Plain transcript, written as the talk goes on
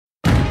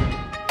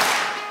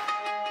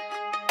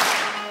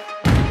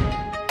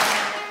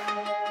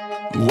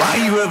Why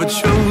you ever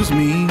chose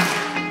me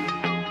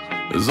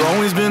has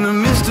always been a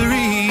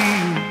mystery.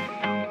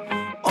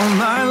 All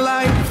my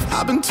life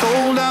I've been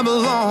told I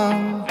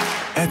belong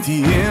at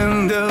the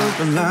end of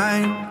the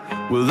line,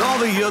 with all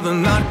the other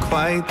not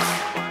quite,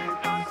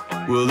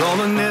 with all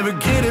the never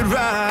get it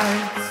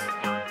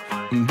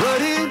right.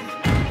 But it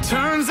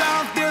turns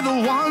out they're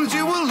the ones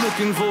you were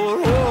looking for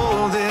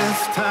all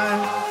this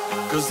time.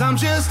 'Cause I'm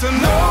just a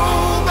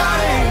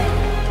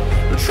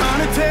nobody,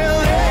 trying to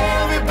tell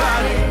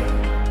everybody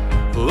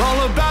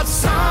all about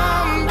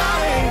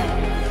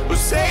somebody who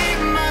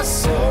saved my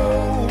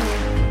soul.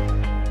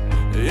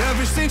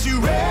 Ever since you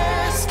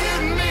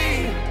rescued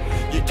me,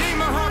 you gave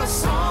my heart a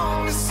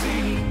song to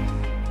sing.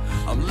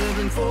 I'm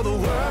living for the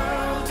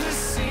world to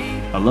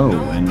see. Hello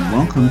and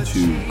welcome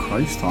to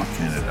Christ Talk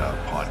Canada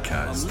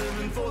podcast.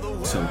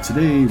 So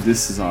today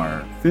this is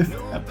our 5th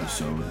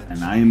episode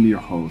and I am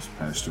your host,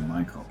 Pastor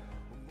Michael.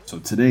 So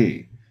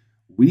today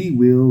we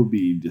will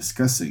be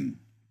discussing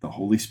the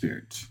Holy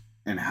Spirit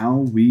and how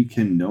we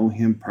can know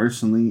Him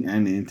personally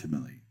and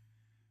intimately.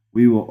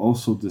 We will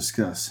also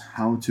discuss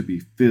how to be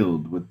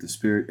filled with the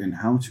Spirit and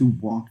how to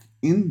walk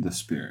in the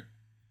Spirit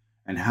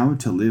and how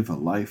to live a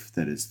life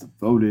that is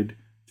devoted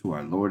to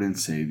our Lord and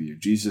Savior,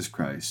 Jesus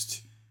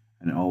Christ,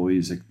 and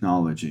always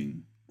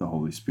acknowledging the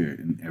Holy Spirit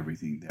in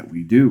everything that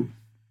we do.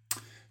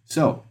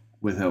 So,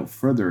 without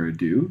further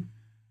ado,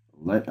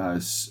 let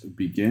us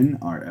begin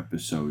our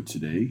episode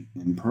today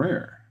in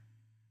prayer.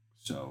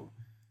 So,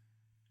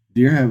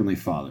 dear Heavenly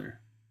Father,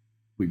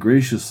 we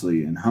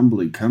graciously and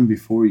humbly come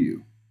before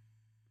you,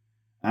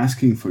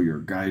 asking for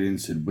your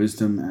guidance and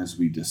wisdom as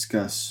we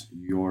discuss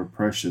your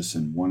precious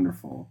and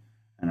wonderful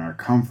and our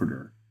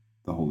Comforter,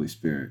 the Holy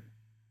Spirit.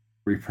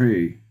 We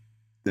pray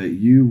that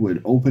you would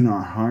open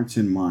our hearts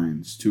and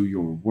minds to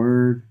your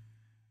word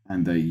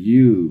and that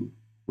you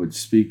would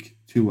speak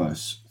to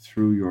us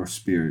through your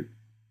Spirit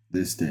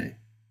this day.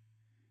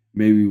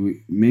 May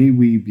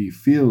we be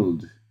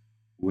filled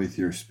with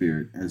your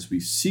Spirit as we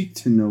seek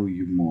to know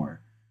you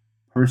more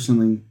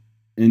personally,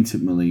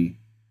 intimately,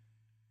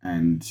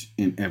 and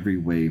in every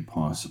way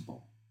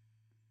possible,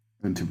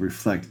 and to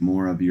reflect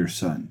more of your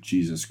Son,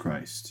 Jesus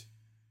Christ.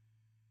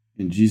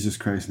 In Jesus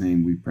Christ's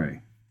name we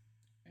pray.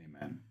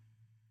 Amen.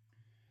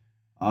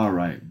 All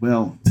right.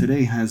 Well,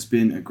 today has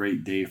been a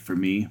great day for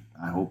me.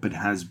 I hope it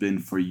has been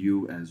for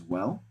you as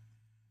well.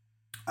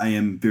 I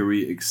am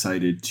very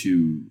excited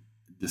to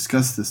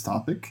discuss this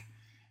topic,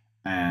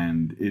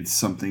 and it's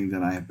something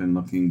that I have been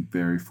looking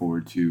very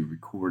forward to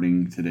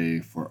recording today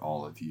for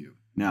all of you.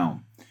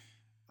 Now,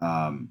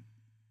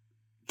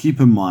 keep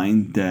in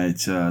mind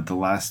that the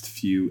last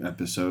few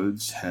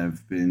episodes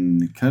have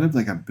been kind of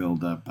like a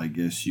build-up, I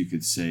guess you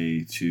could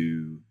say,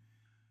 to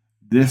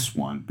this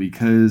one,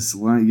 because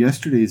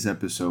yesterday's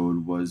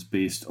episode was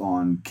based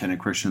on Can a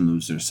Christian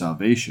Lose Their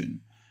Salvation?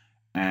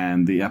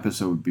 And the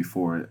episode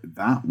before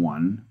that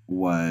one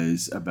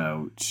was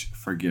about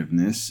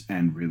forgiveness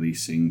and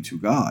releasing to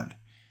God.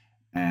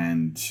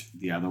 And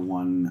the other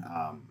one,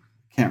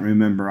 can't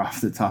remember off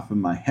the top of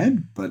my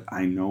head, but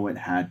I know it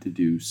had to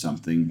do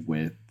something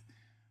with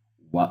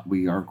what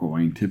we are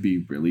going to be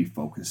really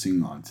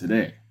focusing on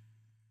today.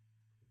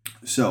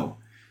 So,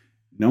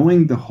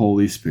 knowing the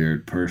Holy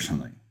Spirit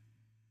personally.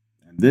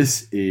 And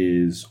this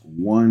is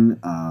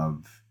one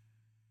of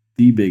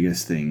the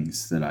biggest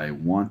things that I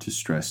want to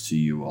stress to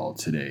you all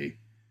today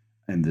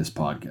in this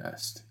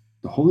podcast.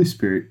 The Holy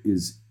Spirit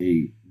is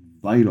a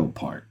vital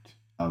part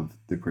of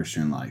the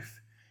Christian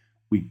life.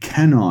 We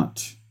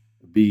cannot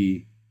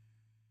be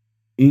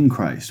in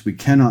Christ. We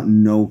cannot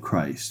know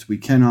Christ. We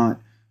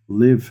cannot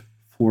live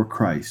for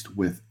Christ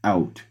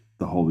without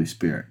the Holy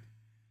Spirit,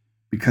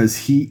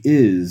 because He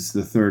is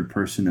the third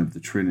person of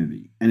the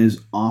Trinity and is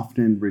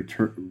often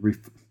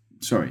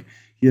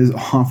He is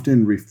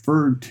often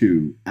referred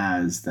to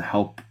as the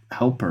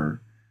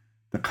helper,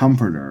 the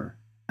comforter,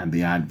 and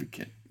the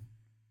advocate.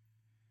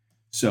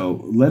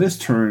 So let us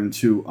turn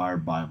to our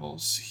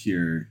Bibles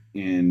here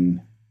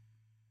in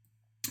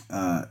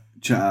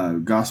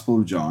Gospel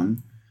of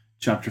John,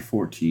 chapter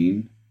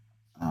 14,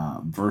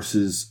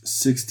 verses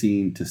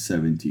 16 to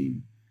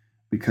 17.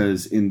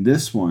 Because in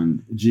this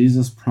one,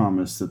 Jesus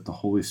promised that the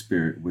Holy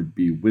Spirit would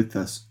be with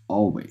us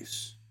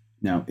always.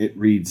 Now it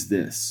reads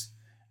this,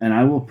 "And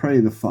I will pray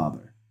the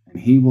Father,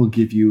 and He will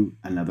give you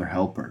another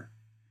helper,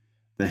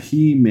 that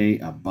He may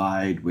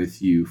abide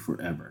with you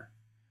forever.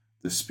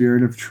 The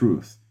Spirit of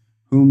truth,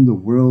 whom the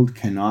world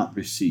cannot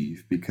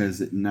receive, because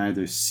it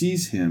neither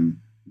sees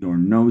Him nor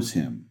knows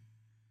Him.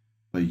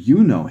 But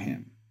you know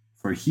Him,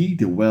 for He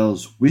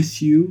dwells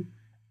with you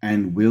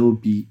and will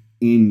be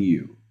in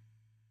you."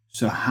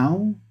 So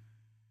how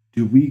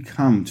do we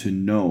come to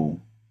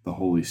know the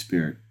Holy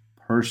Spirit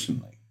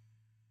personally?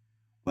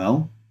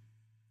 Well,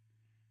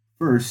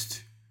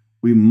 first,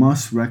 we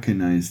must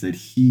recognize that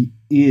He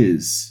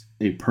is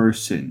a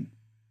person,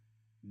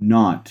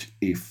 not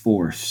a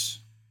force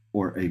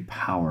or a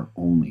power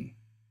only.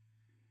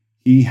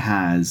 He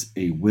has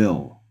a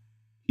will.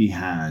 He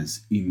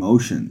has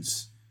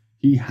emotions.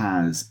 He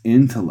has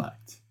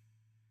intellect.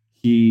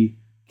 He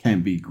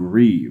can be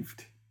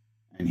grieved.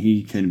 and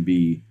he can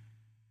be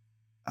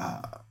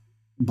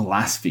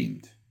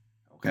blasphemed.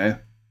 Okay?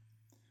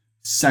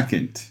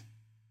 Second,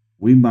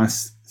 we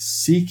must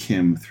seek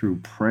him through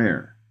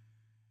prayer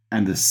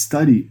and the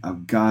study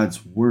of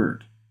God's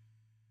word.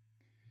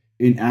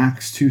 In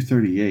Acts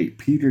 2:38,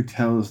 Peter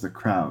tells the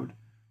crowd,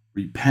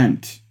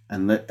 "Repent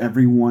and let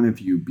every one of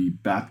you be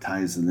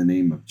baptized in the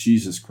name of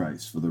Jesus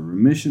Christ for the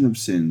remission of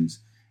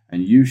sins,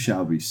 and you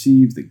shall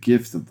receive the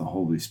gift of the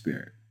Holy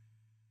Spirit."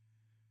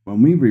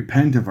 When we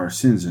repent of our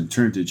sins and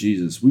turn to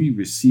Jesus, we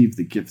receive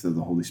the gift of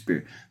the Holy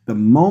Spirit. The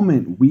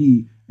moment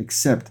we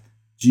accept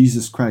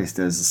Jesus Christ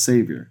as the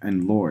Savior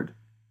and Lord,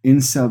 in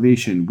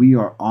salvation, we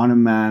are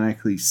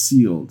automatically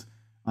sealed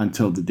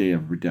until the day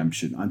of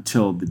redemption,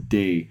 until the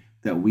day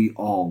that we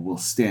all will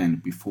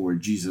stand before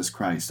Jesus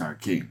Christ, our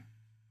King.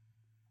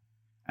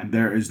 And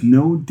there is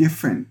no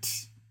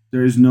different.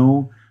 There's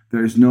no,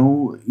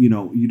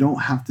 you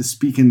don't have to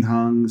speak in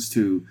tongues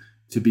to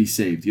be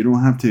saved. You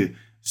don't have to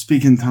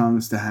speak in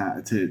tongues to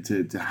have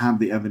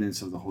the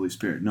evidence of the Holy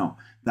Spirit. No,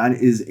 that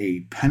is a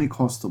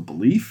Pentecostal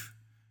belief.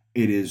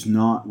 It is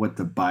not what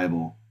the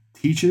Bible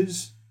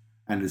teaches,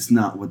 and it's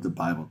not what the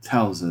Bible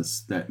tells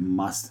us that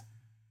must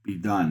be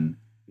done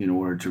in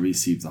order to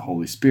receive the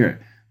Holy Spirit.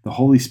 The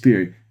Holy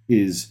Spirit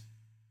is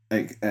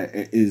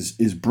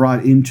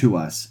brought into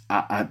us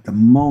at the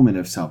moment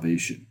of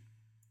salvation.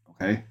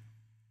 Okay?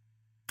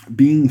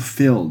 Being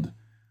filled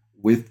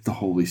with the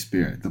Holy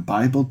Spirit. The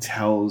Bible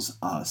tells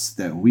us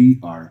that we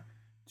are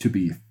to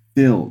be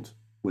filled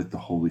with the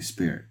Holy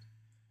Spirit.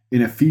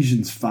 In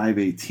Ephesians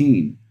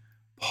 5:18,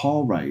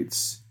 Paul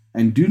writes,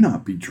 "And do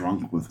not be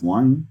drunk with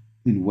wine,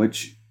 in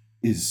which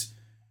is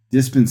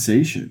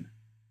dispensation,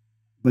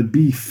 but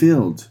be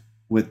filled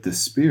with the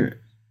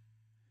Spirit."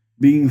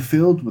 Being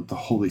filled with the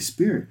Holy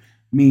Spirit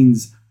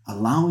means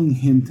allowing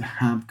him to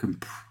have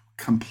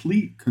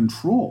complete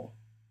control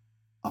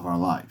of our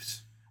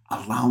lives,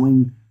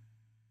 allowing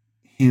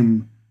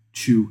him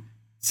to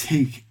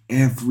take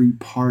every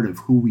part of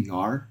who we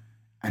are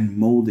and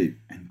mold it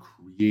and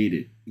create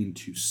it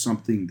into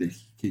something that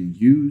he can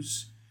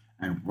use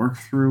and work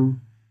through,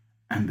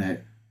 and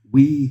that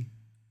we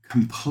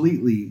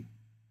completely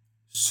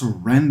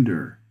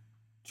surrender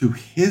to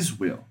his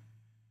will,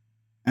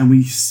 and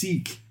we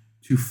seek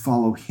to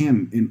follow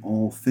him in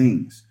all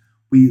things.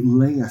 We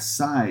lay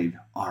aside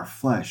our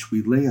flesh.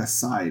 We lay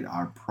aside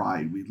our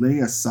pride. We lay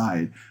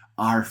aside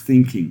our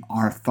thinking,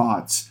 our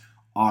thoughts,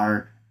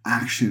 our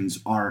actions,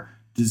 our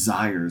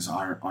desires,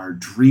 our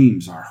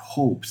dreams, our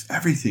hopes,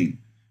 everything.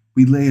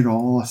 We lay it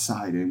all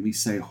aside and we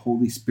say,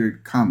 "Holy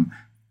Spirit, come,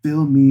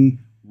 fill me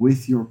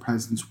with your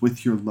presence,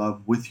 with your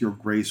love, with your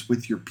grace,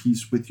 with your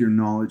peace, with your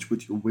knowledge,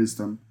 with your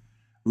wisdom.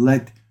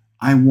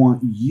 I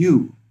want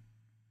you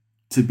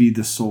to be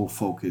the sole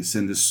focus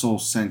and the sole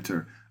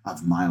center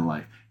of my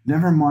life.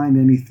 Never mind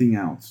anything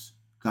else.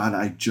 God,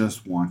 I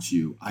just want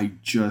you. I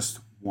just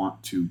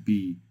want to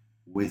be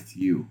with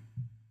you."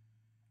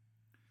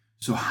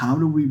 So how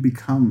do we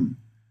become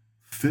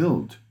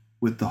filled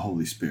with the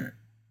Holy Spirit?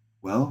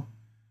 Well,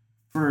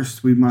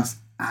 first we must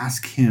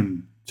ask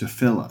him to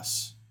fill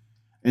us.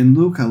 In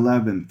Luke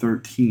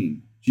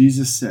 11:13,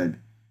 Jesus said,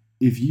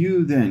 "If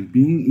you then,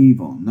 being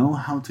evil, know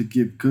how to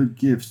give good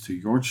gifts to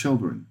your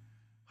children,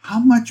 how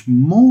much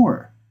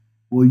more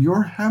will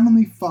your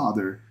heavenly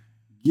Father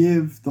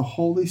give the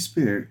Holy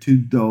Spirit to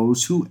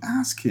those who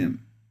ask him?"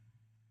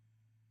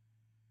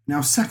 Now,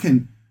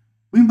 second,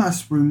 we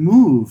must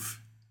remove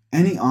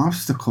any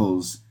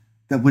obstacles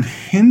that would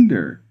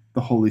hinder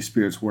the Holy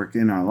Spirit's work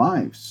in our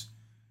lives.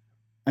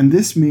 And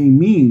this may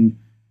mean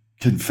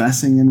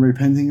confessing and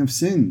repenting of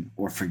sin,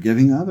 or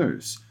forgiving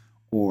others,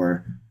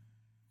 or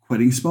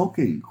quitting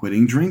smoking,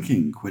 quitting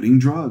drinking, quitting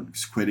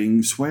drugs,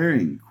 quitting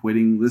swearing,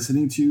 quitting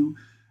listening to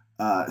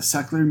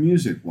secular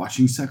music,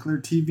 watching secular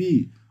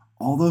TV,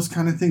 all those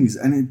kind of things.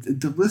 And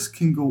the list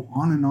can go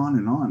on and on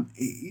and on.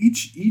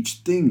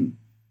 Each thing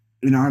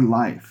in our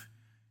life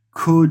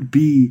could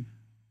be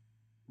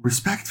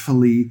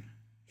respectfully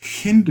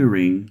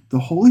hindering the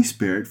Holy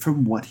Spirit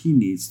from what he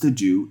needs to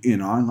do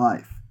in our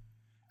life.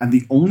 And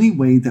the only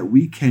way that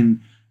we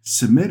can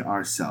submit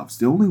ourselves,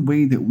 the only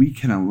way that we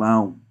can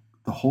allow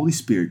the Holy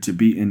Spirit to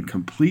be in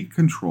complete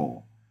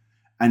control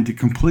and to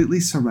completely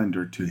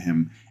surrender to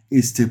him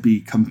is to be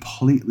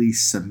completely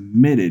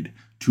submitted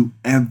to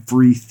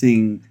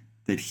everything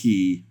that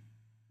he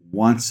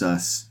wants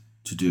us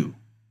to do.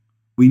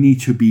 We need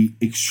to be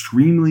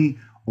extremely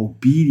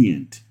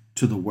obedient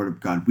to the Word of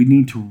God. We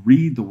need to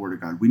read the Word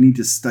of God. We need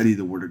to study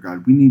the Word of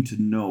God. We need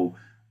to know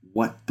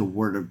what the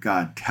Word of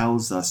God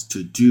tells us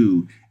to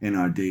do in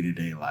our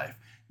day-to-day life.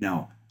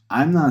 Now,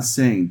 I'm not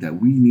saying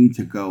that we need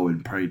to go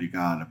and pray to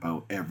God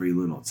about every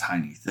little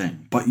tiny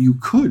thing, but you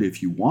could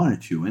if you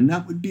wanted to, and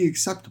that would be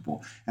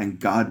acceptable, and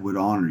God would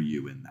honor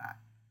you in that,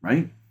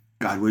 right?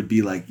 God would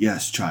be like,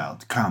 "Yes,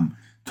 child, come,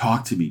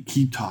 talk to me,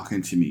 keep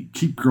talking to me,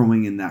 keep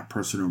growing in that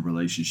personal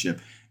relationship,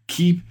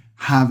 keep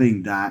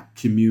having that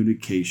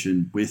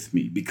communication with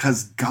me,"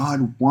 because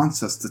God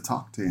wants us to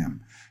talk to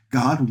him.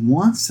 God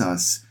wants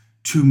us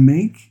to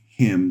make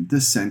him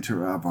the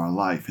center of our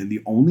life. And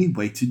the only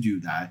way to do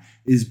that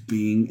is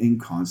being in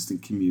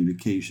constant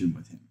communication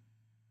with him.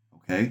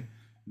 Okay?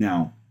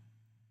 Now,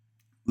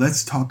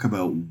 let's talk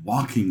about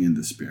walking in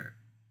the Spirit.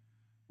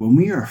 When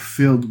we are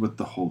filled with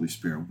the Holy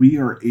Spirit, we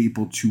are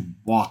able to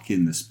walk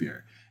in the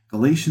Spirit.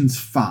 Galatians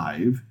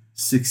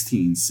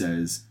 5:16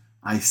 says,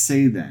 I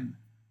say then,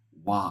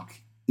 walk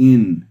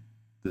in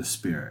the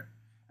Spirit,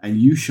 and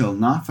you shall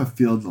not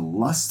fulfill the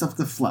lust of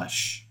the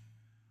flesh.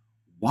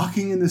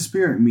 Walking in the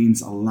Spirit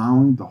means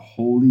allowing the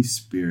Holy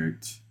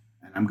Spirit,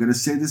 and I'm going to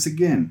say this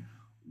again,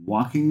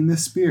 walking in the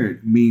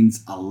Spirit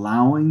means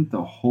allowing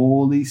the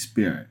Holy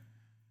Spirit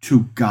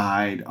to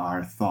guide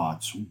our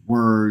thoughts,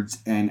 words,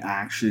 and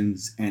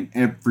actions, and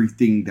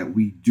everything that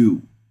we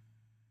do.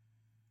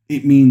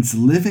 It means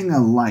living a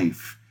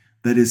life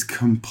that is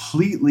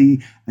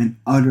completely and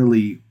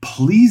utterly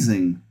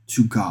pleasing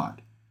to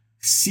God,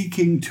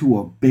 seeking to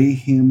obey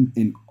him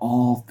in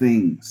all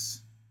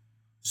things.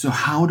 So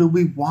how do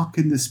we walk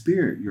in the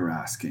Spirit, you're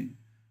asking?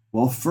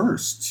 Well,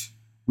 first,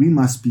 we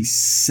must be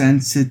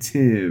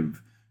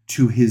sensitive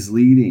to his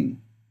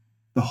leading.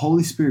 The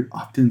Holy Spirit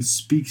often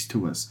speaks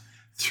to us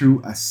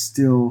through a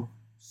still,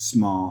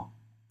 small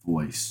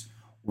voice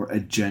or a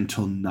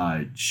gentle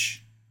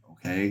nudge,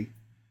 okay?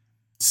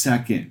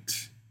 Second,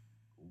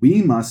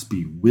 we must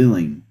be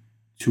willing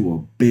to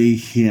obey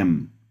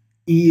him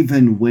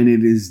even when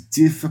it is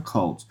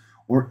difficult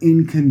or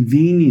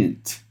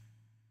inconvenient.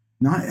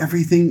 Not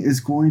everything is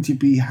going to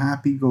be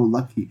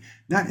happy-go-lucky.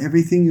 Not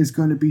everything is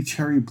going to be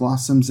cherry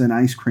blossoms and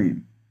ice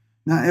cream.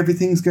 Not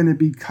everything is going to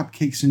be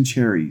cupcakes and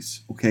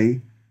cherries,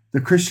 okay?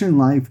 The Christian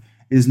life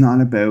is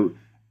not about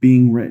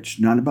being rich,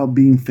 not about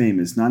being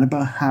famous, not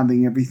about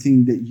having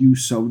everything that you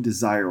so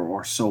desire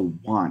or so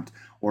want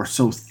or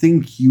so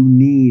think you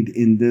need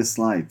in this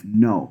life.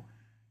 No,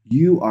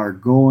 you are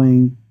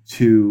going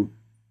to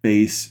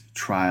face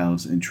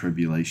trials and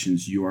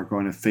tribulations. You are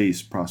going to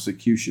face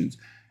persecutions.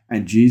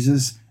 And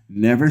Jesus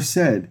never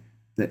said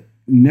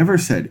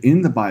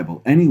in the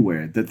Bible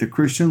anywhere that the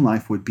Christian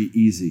life would be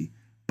easy,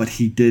 but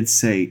he did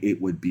say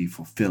it would be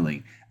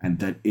fulfilling and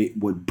that it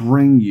would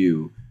bring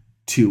you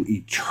to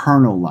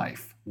eternal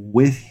life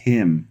with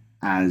him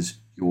as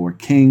your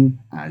King,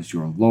 as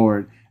your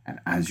Lord, and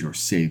as your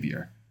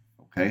Savior.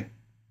 Okay?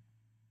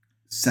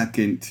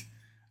 Second,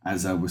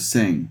 as I was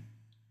saying,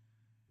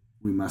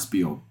 we must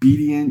be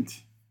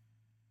obedient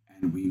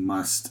and we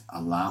must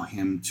allow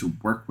him to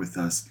work with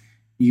us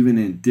even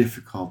in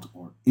difficult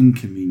or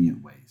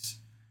inconvenient ways.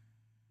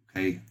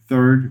 Okay?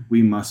 Third,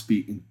 we must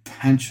be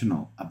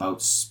intentional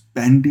about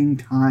spending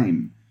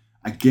time.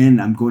 Again,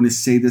 I'm going to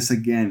say this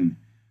again.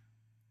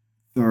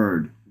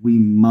 Third, we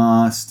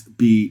must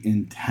be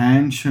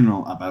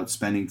intentional about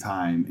spending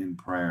time in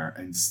prayer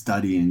and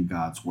studying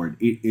God's word.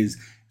 It is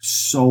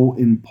so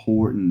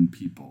important,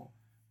 people.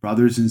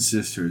 Brothers and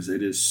sisters,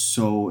 it is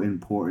so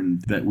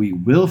important that we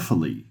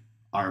willfully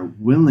are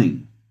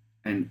willing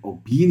and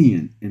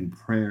obedient in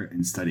prayer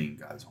and studying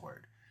God's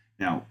word.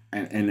 Now,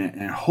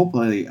 and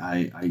hopefully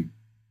I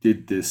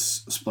did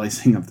this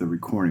splicing of the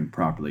recording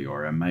properly,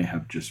 or I might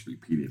have just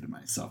repeated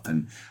myself.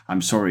 And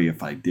I'm sorry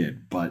if I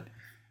did, but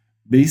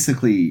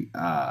basically,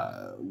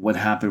 what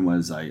happened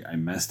was I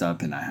messed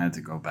up and I had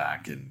to go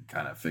back and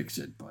kind of fix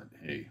it. But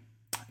hey,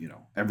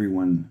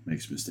 everyone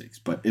makes mistakes,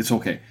 but it's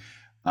okay.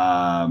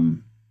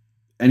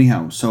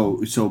 Anyhow,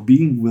 so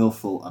being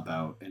willful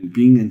about and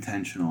being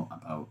intentional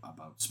about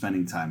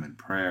spending time in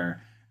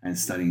prayer and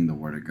studying the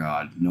Word of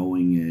God,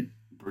 knowing it,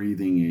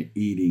 breathing it,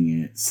 eating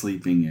it,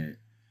 sleeping it,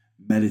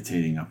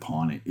 meditating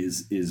upon it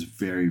is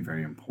very,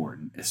 very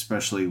important,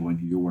 especially when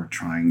you are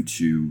trying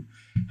to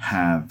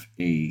have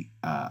an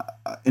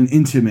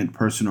intimate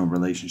personal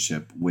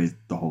relationship with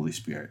the Holy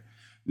Spirit.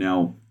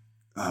 Now,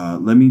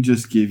 let me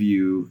just give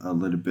you a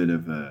little bit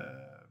of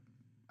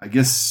I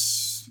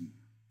guess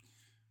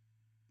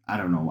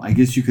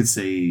you could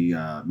say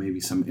maybe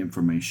some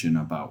information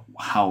about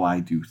how I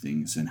do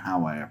things and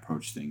how I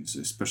approach things,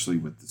 especially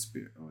with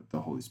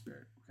the Holy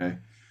Spirit. Okay.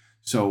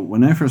 So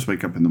when I first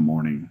wake up in the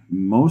morning,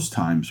 most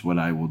times what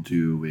I will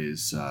do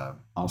is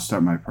I'll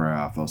start my prayer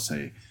off. I'll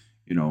say,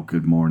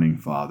 good morning,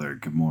 Father.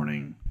 Good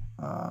morning,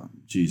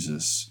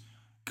 Jesus.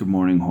 Good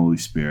morning, Holy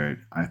Spirit.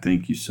 I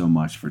thank you so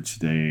much for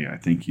today. I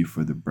thank you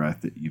for the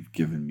breath that you've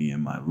given me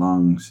in my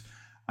lungs.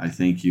 I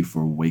thank you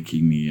for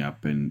waking me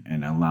up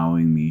and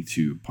allowing me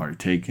to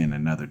partake in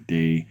another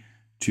day,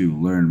 to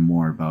learn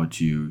more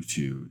about you,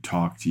 to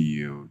talk to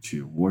you,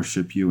 to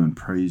worship you and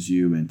praise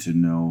you, and to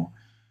know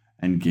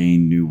and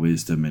gain new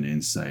wisdom and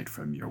insight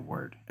from your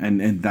word.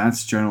 And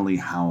that's generally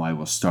how I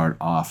will start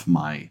off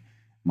my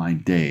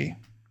day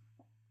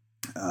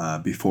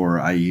before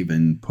I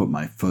even put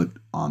my foot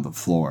on the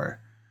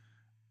floor.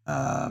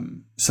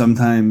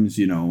 Sometimes,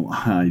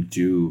 I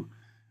do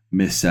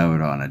miss out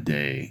on a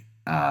day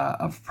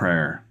of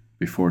prayer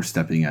before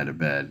stepping out of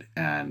bed,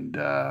 and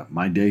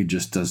my day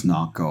just does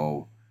not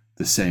go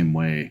the same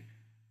way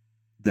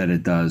that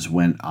it does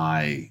when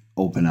I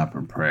open up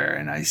in prayer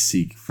and I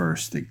seek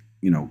first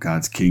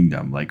God's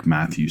kingdom, like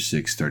Matthew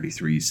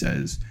 6:33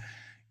 says.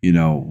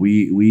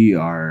 We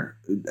are,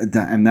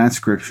 and that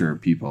scripture,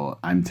 people,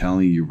 I'm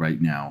telling you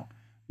right now,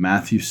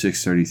 Matthew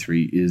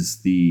 6:33 is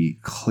the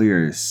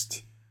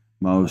clearest,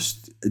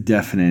 most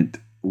definite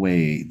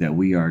way that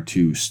we are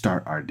to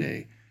start our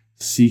day.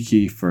 Seek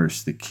ye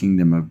first the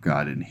kingdom of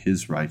God and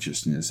his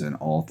righteousness, and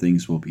all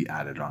things will be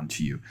added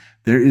unto you.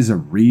 There is a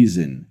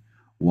reason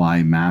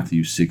why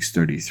Matthew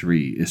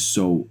 6:33 is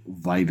so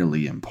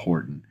vitally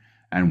important,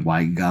 and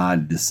why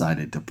God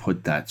decided to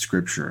put that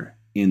scripture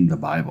in the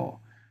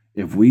Bible.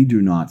 If we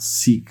do not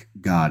seek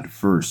God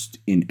first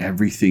in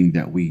everything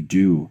that we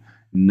do,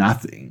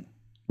 nothing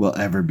will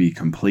ever be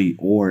complete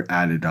or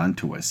added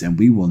unto us, and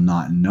we will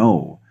not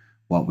know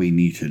what we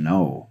need to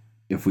know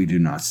if we do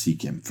not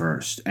seek him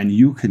first. And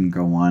you can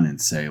go on and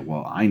say,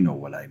 well, I know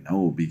what I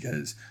know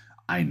because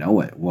I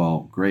know it.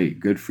 Well, great,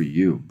 good for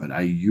you, but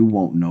you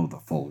won't know the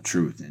full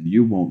truth, and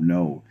you won't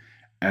know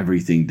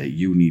everything that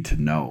you need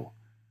to know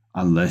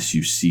unless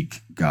you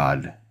seek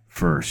God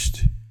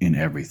first in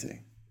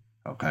everything.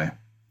 Okay?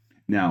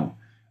 Now,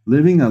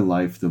 living a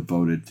life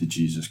devoted to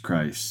Jesus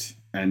Christ,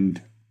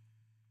 and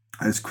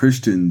as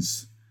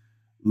Christians,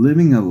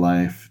 living a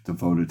life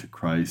devoted to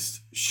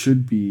Christ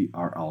should be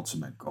our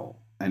ultimate goal.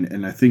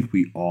 And I think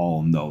we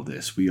all know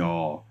this. We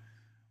all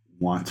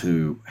want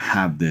to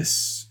have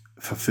this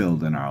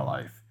fulfilled in our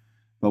life.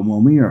 But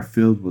when we are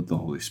filled with the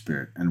Holy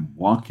Spirit and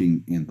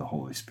walking in the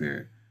Holy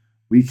Spirit,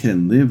 we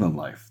can live a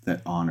life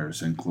that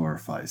honors and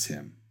glorifies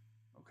him.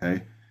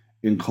 Okay?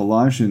 In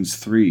Colossians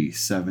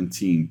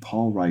 3:17,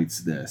 Paul writes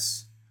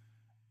this,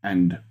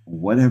 "And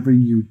whatever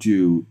you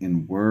do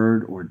in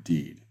word or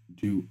deed,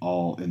 do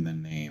all in the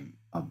name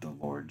of the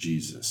Lord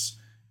Jesus,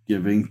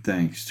 giving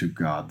thanks to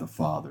God the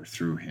Father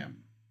through him."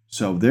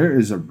 So there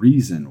is a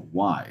reason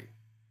why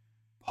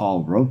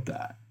Paul wrote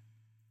that.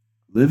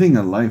 Living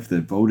a life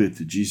devoted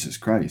to Jesus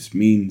Christ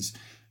means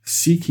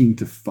seeking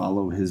to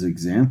follow his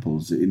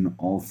examples in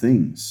all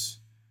things.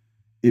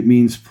 It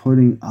means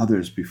putting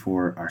others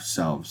before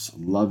ourselves,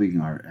 loving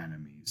our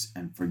enemies,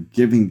 and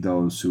forgiving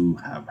those who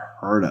have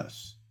hurt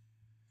us.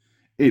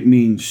 It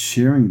means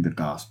sharing the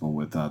gospel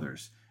with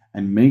others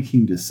and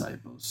making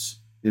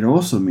disciples. It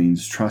also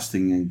means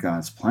trusting in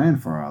God's plan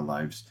for our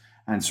lives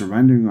and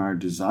surrendering our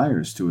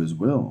desires to his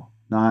will,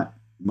 not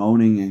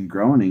moaning and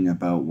groaning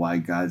about why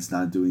God's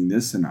not doing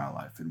this in our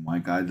life and why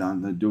God's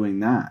not doing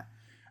that,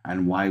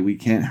 and why we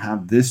can't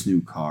have this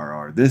new car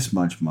or this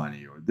much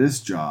money or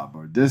this job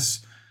or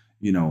this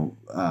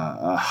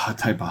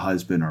type of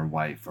husband or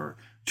wife or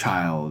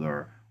child,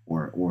 or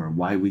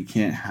why we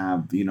can't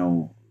have,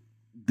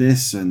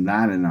 this and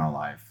that in our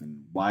life,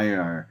 and why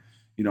are,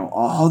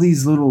 all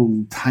these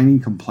little tiny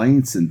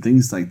complaints and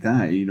things like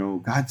that.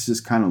 God's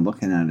just kind of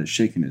looking at us,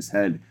 shaking his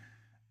head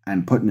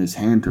and putting his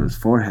hand to his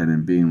forehead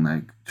and being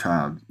like,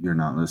 "Child, you're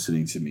not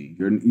listening to me.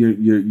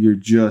 You're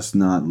just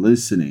not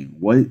listening.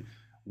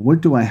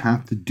 What do I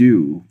have to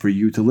do for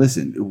you to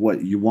listen?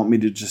 What, you want me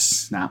to just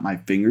snap my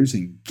fingers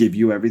and give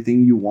you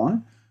everything you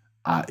want?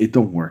 It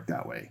don't work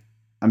that way.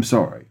 I'm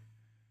sorry.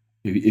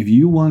 If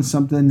you want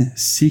something,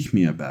 seek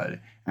me about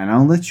it, and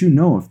I'll let you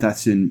know if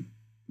that's in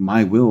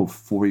my will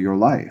for your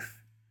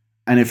life.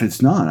 And if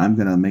it's not, I'm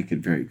going to make it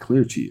very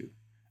clear to you.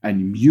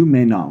 And you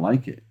may not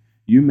like it.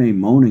 You may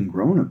moan and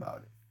groan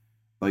about it.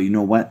 But you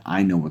know what?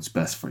 I know what's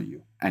best for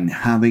you. And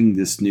having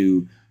this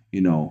new,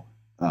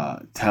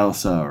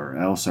 Telsa or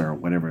Elsa or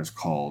whatever it's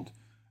called,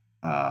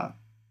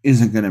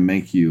 isn't going to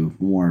make you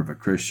more of a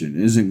Christian.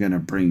 Isn't going to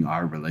bring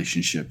our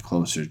relationship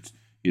closer,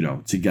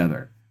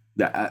 together.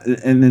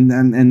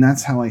 And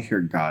that's how I hear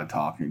God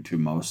talking to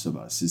most of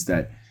us, is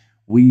that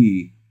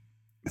we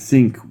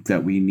think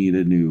that we need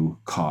a new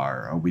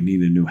car, or we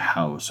need a new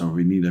house, or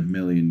we need $1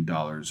 million,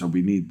 or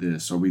we need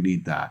this, or we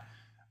need that.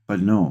 But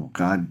no,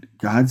 God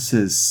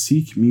says,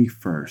 seek me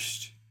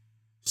first.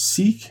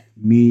 Seek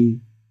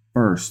me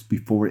first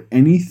before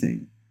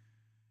anything.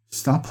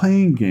 Stop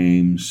playing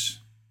games.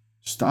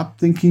 Stop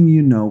thinking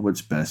you know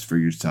what's best for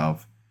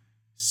yourself.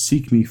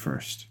 Seek me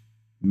first.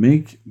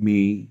 Make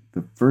me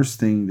the first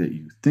thing that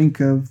you think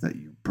of, that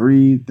you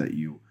breathe, that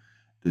you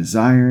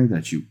desire,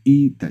 that you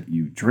eat, that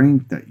you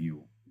drink, that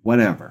you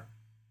whatever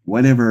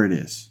it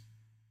is.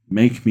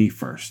 Make me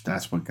first.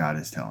 That's what God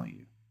is telling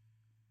you.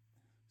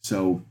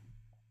 So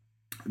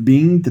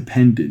being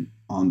dependent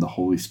on the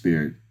Holy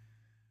Spirit,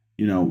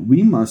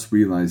 we must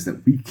realize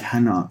that we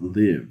cannot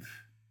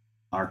live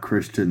our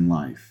Christian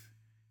life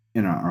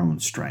in our own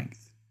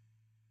strength.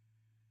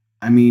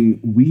 I mean,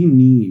 we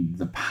need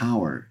the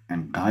power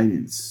and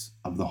guidance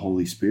of the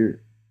Holy Spirit.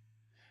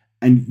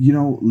 And,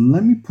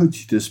 let me put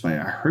you this way.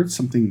 I heard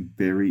something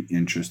very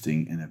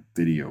interesting in a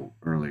video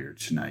earlier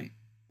tonight.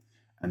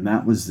 And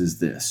that was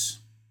this.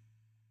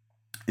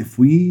 If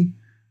we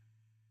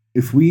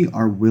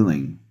are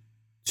willing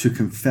to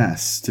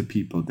confess to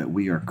people that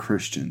we are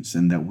Christians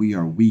and that we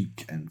are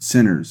weak and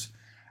sinners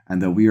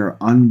and that we are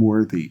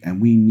unworthy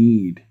and we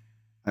need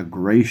a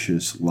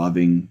gracious,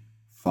 loving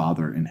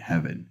Father in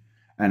heaven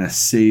and a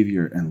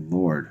Savior and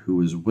Lord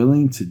who is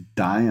willing to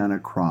die on a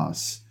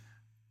cross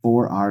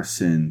for our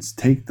sins,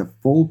 take the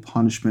full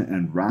punishment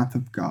and wrath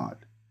of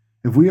God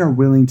If we are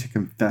willing to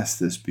confess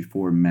this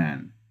before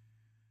men,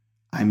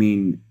 I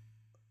mean,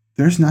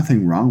 there's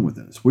nothing wrong with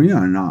this. We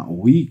are not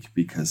weak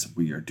because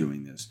we are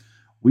doing this.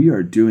 We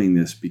are doing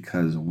this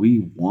because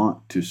we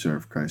want to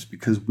serve Christ,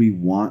 because we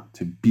want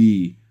to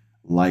be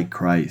like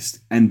Christ.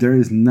 And there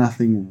is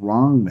nothing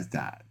wrong with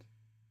that.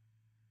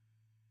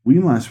 We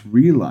must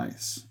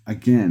realize,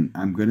 again,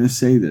 I'm going to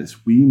say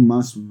this, we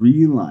must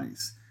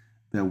realize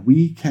that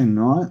we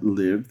cannot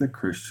live the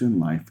Christian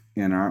life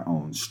in our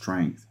own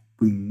strength.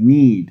 We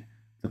need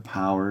the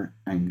power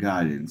and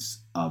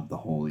guidance of the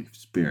Holy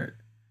Spirit.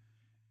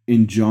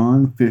 In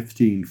John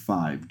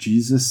 15:5,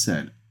 Jesus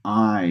said,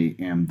 I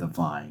am the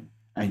vine,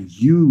 and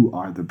you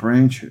are the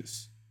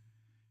branches.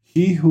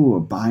 He who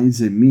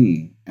abides in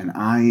me, and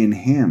I in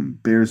him,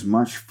 bears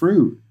much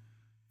fruit,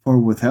 for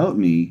without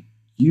me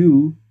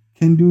you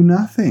can do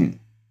nothing.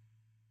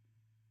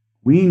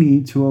 We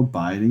need to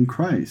abide in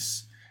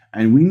Christ,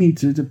 and we need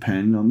to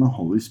depend on the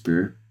Holy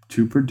Spirit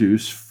to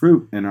produce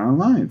fruit in our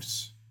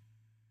lives.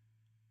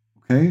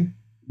 Okay?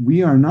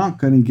 We are not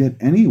going to get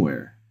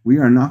anywhere. We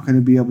are not going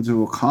to be able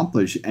to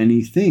accomplish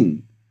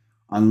anything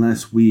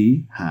unless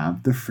we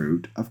have the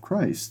fruit of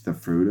Christ, the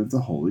fruit of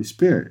the Holy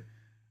Spirit.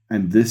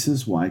 And this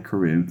is why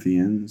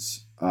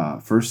Corinthians,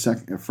 First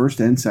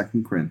and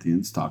Second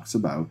Corinthians talks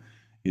about,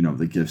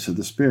 the gifts of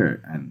the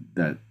Spirit, and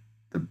that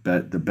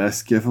the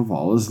best gift of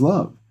all is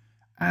love,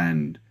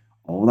 and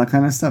all that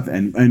kind of stuff.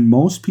 And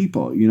most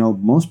people,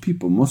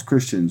 most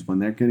Christians, when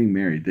they're getting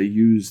married, they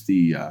use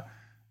the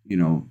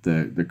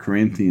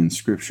Corinthian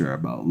scripture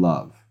about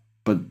love.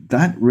 But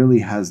that really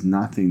has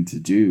nothing to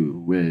do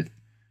with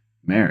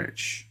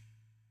marriage.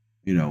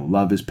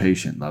 Love is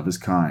patient, love is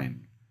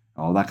kind,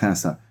 all that kind of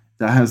stuff.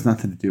 That has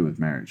nothing to do with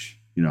marriage,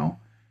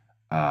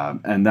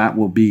 and that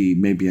will be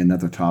maybe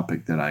another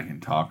topic that I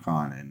can talk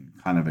on and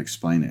kind of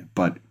explain it.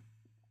 But,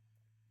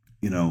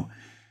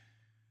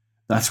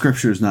 that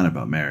scripture is not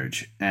about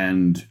marriage.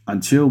 And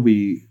until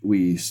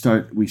we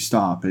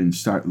stop and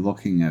start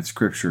looking at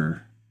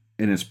scripture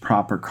in its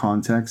proper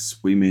context,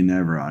 we may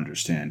never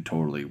understand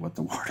totally what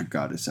the Word of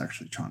God is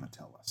actually trying to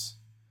tell us.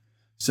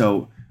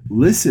 So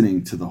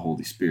listening to the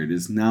Holy Spirit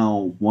is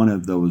now one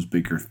of those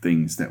bigger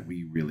things that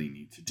we really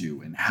need to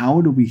do. And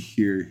how do we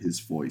hear his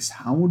voice?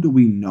 How do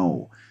we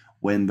know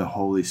when the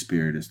Holy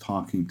Spirit is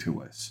talking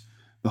to us?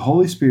 The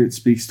Holy Spirit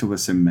speaks to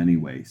us in many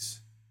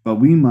ways, but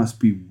we must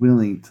be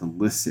willing to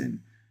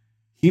listen.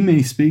 He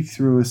may speak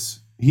through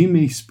us. He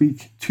may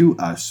speak to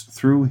us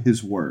through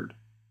his word,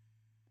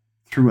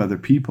 through other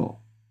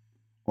people,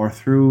 or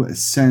through a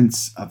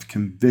sense of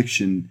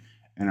conviction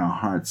in our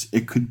hearts.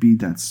 It could be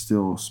that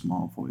still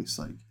small voice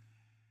like,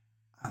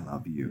 I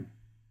love you.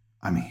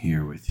 I'm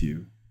here with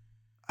you.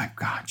 I've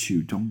got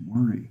you. Don't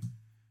worry.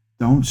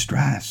 Don't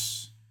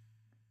stress.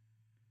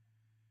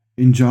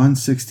 In John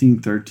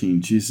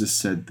 16:13, Jesus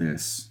said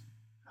this,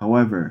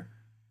 however,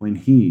 when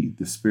he,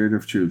 the Spirit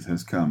of truth,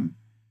 has come,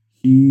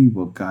 he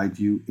will guide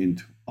you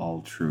into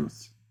all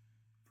truth.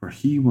 For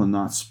he will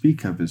not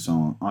speak of his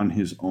own on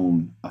his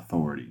own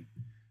authority,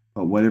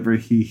 but whatever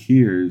he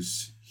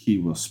hears, he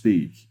will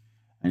speak,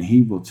 and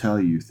he will tell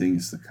you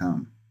things to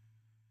come.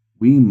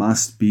 We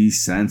must be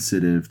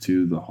sensitive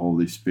to the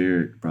Holy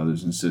Spirit,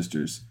 brothers and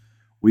sisters.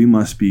 We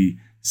must be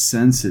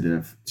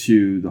sensitive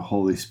to the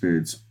Holy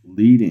Spirit's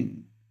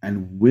leading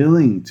and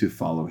willing to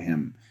follow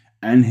him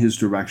and his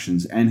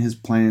directions and his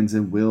plans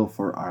and will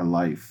for our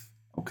life.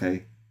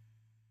 Okay?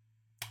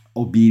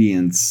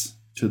 Obedience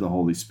to the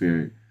Holy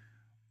Spirit.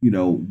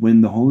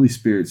 When the Holy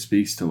Spirit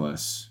speaks to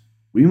us,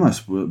 we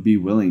must be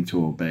willing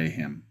to obey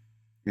him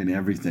in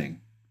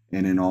everything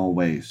and in all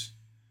ways.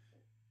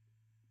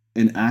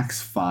 In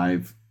Acts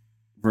 5,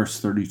 verse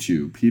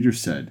 32, Peter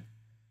said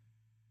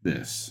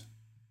this,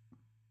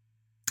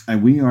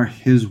 and we are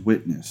his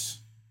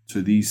witness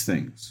to these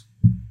things.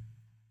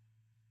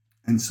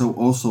 And so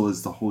also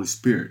is the Holy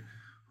Spirit,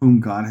 whom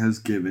God has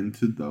given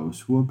to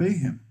those who obey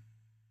him.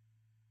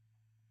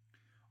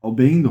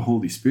 Obeying the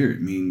Holy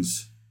Spirit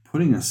means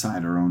putting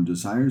aside our own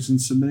desires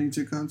and submitting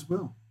to God's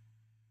will.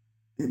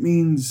 It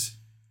means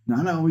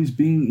not always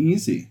being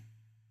easy,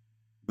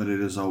 but it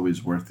is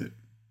always worth it.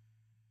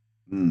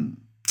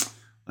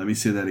 Let me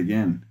say that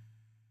again.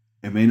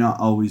 It may not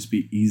always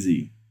be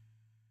easy,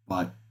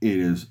 but it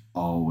is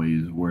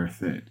always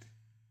worth it.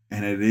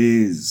 And it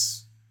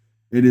is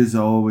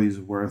always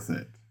worth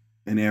it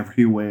in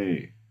every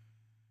way.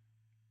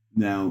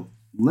 Now,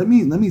 let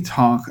me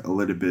talk a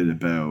little bit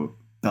about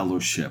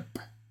fellowship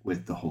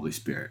with the Holy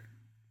Spirit.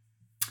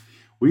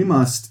 We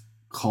must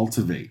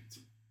cultivate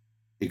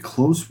a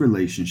close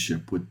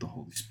relationship with the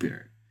Holy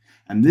Spirit.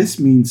 And this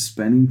means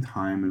spending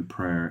time in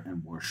prayer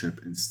and worship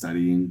and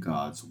studying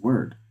God's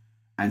word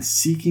and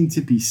seeking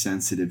to be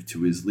sensitive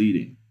to his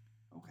leading.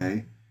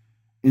 Okay?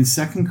 In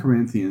 2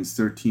 Corinthians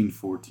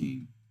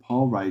 13:14,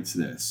 Paul writes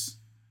this,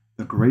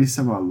 the grace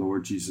of our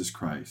Lord Jesus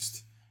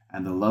Christ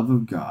and the love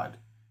of God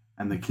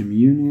and the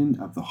communion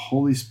of the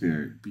Holy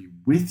Spirit be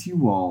with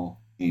you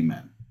all.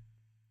 Amen.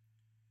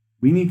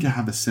 We need to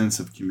have a sense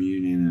of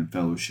communion and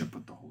fellowship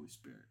with the Holy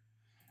Spirit.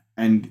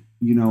 And,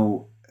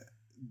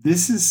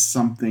 this is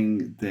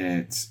something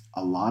that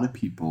a lot of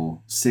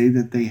people say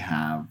that they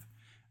have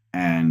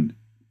and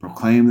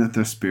proclaim that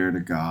the Spirit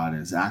of God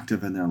is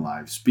active in their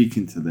lives,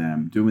 speaking to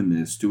them, doing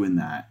this, doing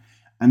that.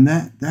 And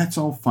that's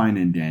all fine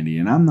and dandy.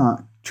 And I'm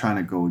not trying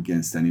to go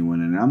against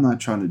anyone, and I'm not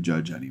trying to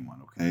judge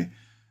anyone, okay?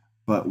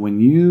 But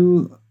when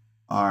you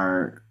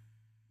are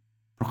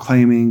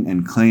proclaiming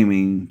and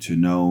claiming to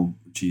know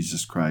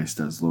Jesus Christ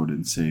as Lord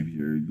and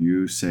Savior,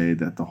 you say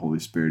that the Holy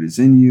Spirit is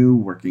in you,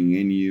 working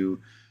in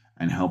you,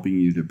 and helping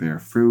you to bear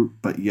fruit,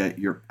 but yet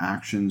your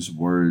actions,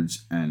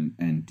 words,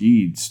 and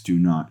deeds do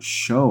not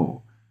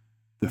show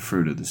the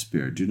fruit of the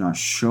Spirit, do not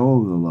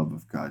show the love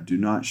of God, do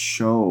not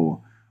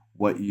show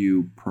what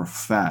you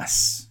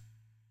profess.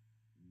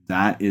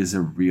 That is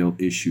a real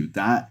issue.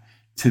 That,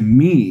 to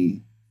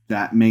me,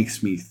 that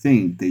makes me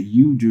think that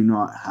you do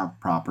not have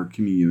proper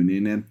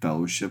communion and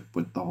fellowship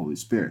with the Holy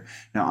Spirit.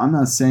 Now, I'm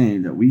not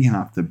saying that we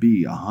have to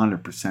be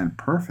 100%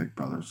 perfect,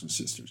 brothers and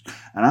sisters.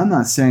 And I'm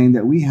not saying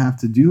that we have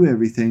to do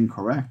everything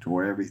correct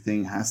or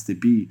everything has to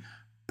be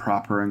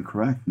proper and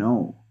correct.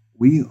 No,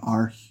 we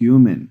are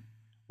human.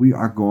 We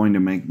are going to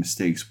make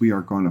mistakes. We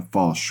are going to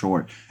fall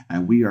short,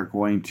 and we are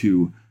going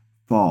to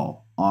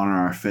fall on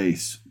our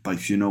face.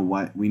 But you know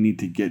what? We need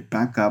to get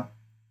back up.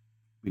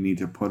 We need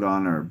to put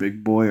on our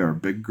big boy or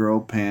big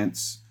girl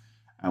pants,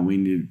 and we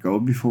need to go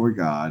before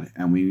God,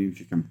 and we need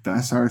to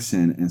confess our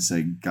sin and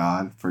say,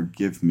 God,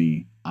 forgive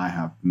me. I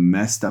have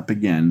messed up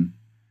again.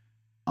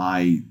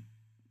 I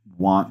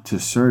want to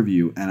serve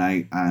you, and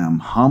I am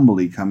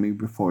humbly coming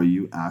before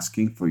you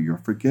asking for your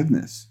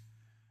forgiveness.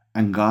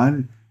 And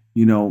God,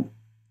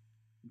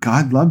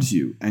 God loves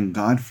you, and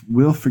God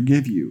will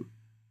forgive you.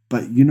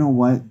 But you know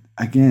what?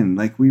 Again,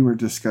 like we were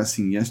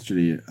discussing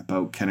yesterday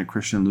about, can a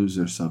Christian lose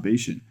their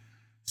salvation?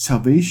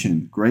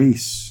 Salvation,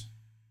 grace,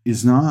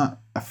 is not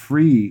a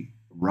free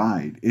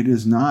ride. It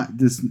is not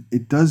this.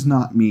 It does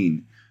not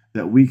mean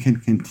that we can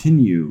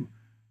continue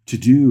to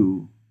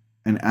do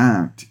and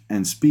act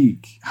and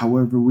speak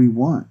however we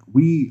want.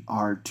 We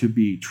are to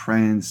be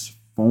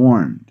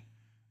transformed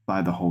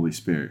by the Holy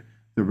Spirit,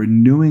 the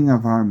renewing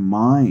of our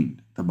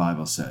mind, the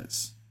Bible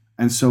says.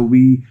 And so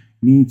we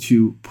need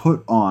to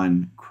put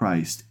on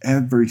Christ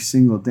every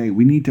single day.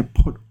 We need to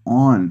put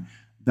on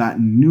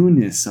that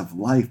newness of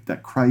life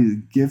that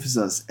Christ gives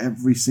us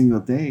every single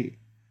day.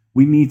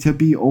 We need to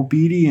be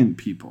obedient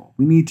people.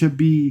 We need to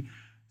be,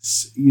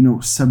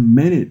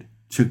 submitted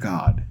to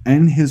God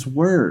and His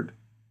Word.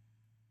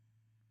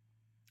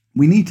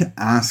 We need to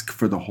ask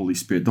for the Holy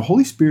Spirit. The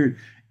Holy Spirit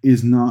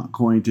is not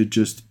going to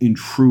just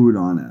intrude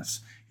on us.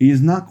 He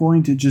is not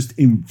going to just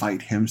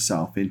invite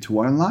Himself into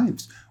our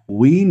lives.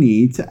 We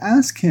need to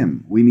ask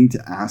Him. We need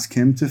to ask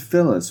Him to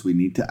fill us. We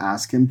need to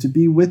ask Him to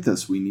be with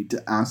us. We need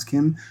to ask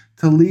Him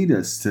to lead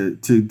us, to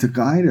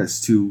guide us,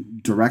 to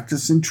direct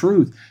us in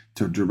truth,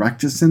 to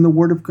direct us in the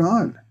Word of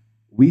God.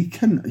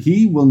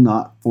 He will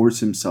not force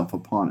Himself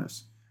upon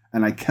us.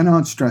 And I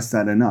cannot stress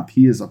that enough.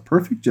 He is a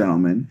perfect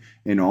gentleman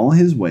in all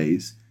His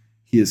ways.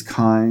 He is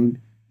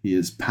kind. He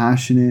is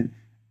passionate,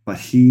 but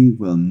He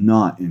will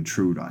not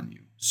intrude on you.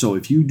 So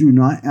if you do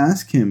not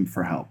ask Him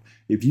for help,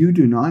 if you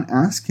do not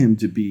ask Him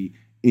to be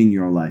in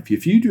your life,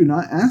 if you do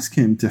not ask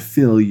Him to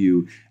fill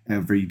you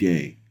every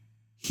day,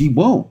 He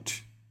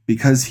won't,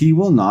 because He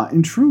will not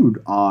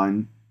intrude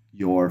on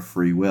your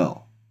free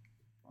will.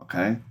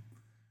 Okay?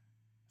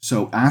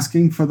 So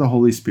asking for the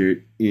Holy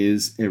Spirit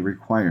is a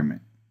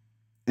requirement.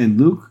 In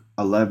Luke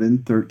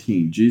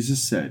 11:13,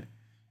 Jesus said,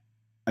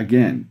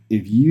 again,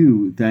 if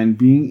you then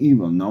being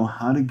evil know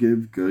how to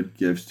give good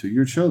gifts to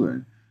your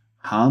children,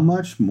 how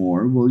much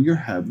more will your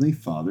heavenly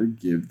Father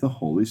give the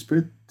Holy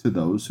Spirit to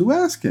those who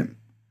ask Him?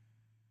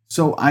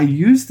 So I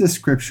use this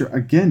scripture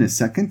again a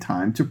second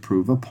time to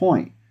prove a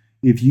point.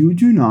 If you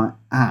do not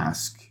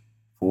ask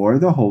for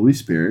the Holy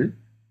Spirit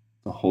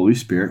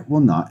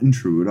will not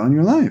intrude on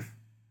your life.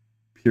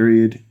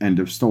 Period. End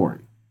of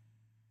story.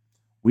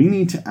 We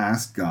need to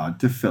ask God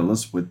to fill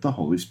us with the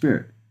Holy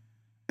Spirit.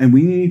 And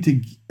we need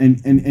to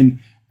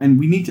and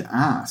we need to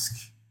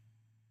ask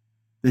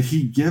that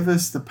He give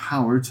us the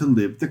power to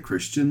live the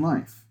Christian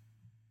life.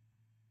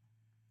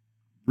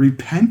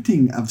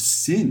 Repenting of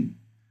sin.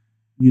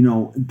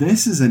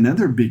 This is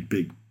another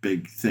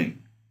big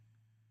thing.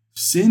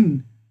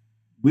 Sin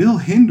will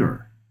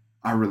hinder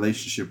our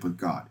relationship with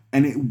God,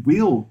 and it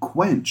will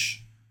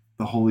quench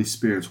the Holy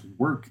Spirit's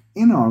work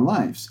in our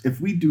lives if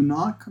we do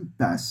not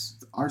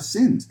confess our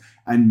sins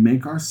and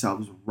make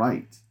ourselves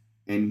right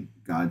in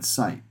God's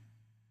sight.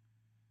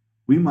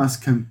 We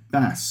must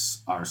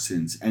confess our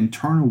sins and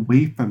turn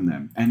away from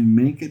them and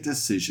make a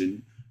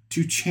decision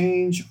to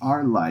change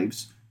our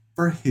lives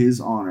for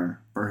His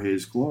honor, for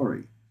His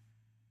glory.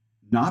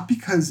 Not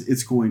because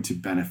it's going to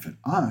benefit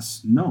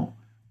us. No,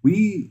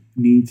 we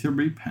need to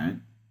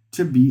repent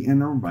to be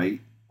in a right,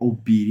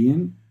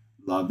 obedient,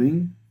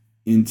 loving,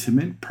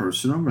 intimate,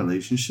 personal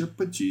relationship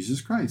with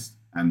Jesus Christ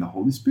and the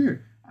Holy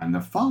Spirit and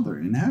the Father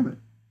in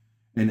heaven.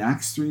 In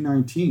Acts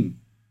 3:19,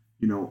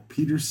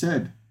 Peter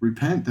said,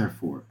 repent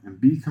therefore and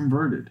be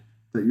converted,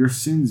 that your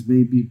sins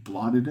may be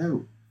blotted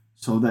out,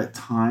 so that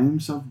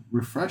times of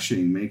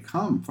refreshing may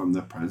come from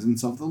the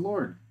presence of the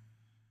Lord.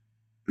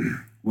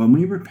 When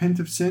we repent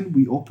of sin,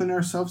 we open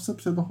ourselves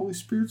up to the Holy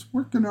Spirit's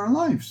work in our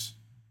lives.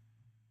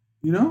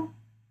 You know?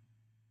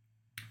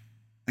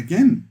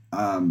 Again,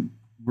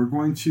 we're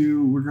going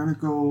to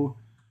go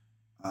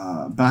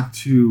back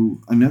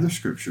to another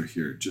scripture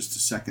here, just a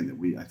second, that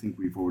I think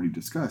we've already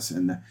discussed,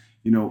 and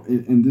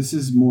and this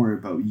is more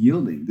about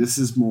yielding. This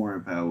is more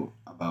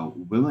about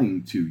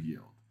willing to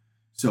yield.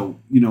 So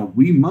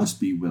we must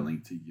be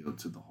willing to yield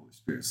to the Holy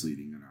Spirit's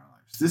leading in our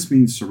lives. This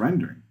means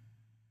surrendering,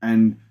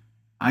 and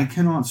I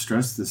cannot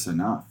stress this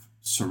enough.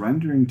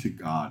 Surrendering to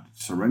God,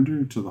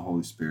 surrendering to the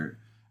Holy Spirit,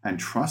 and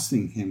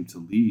trusting Him to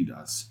lead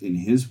us in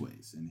His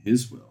ways, in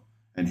His will,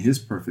 and His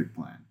perfect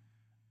plan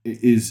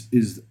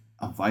is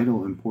a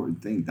vital,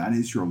 important thing. That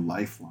is your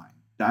lifeline.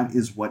 That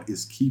is what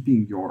is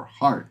keeping your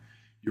heart,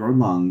 your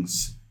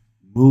lungs,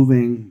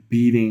 moving,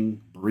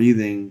 beating,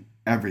 breathing,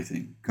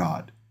 everything.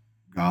 God,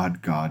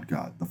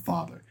 the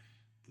Father,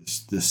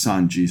 the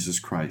Son, Jesus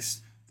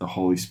Christ, the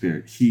Holy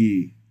Spirit.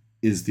 He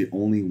is the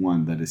only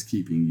one that is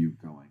keeping you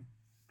going.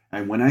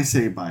 And when I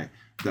say that,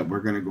 we're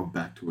going to go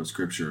back to a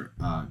scripture,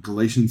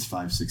 Galatians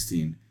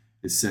 5:16,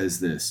 it says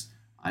this: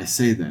 I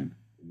say then,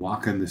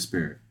 walk in the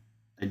Spirit,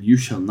 and you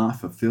shall not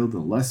fulfill the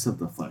lusts of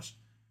the flesh.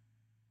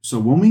 So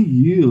when we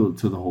yield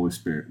to the Holy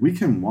Spirit, we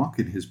can walk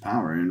in His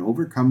power and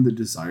overcome the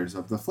desires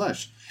of the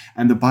flesh.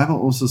 And the Bible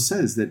also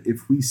says that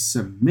if we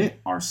submit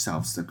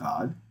ourselves to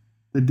God,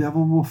 the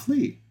devil will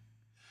flee.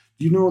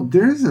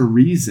 There is a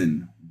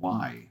reason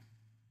why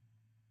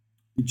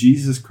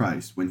Jesus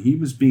Christ, when He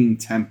was being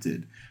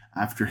tempted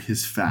after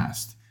His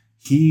fast,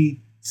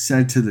 He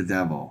said to the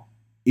devil,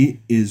 "It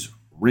is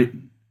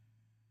written."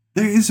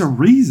 There is a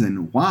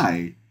reason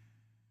why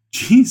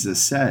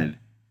Jesus said,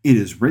 "It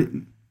is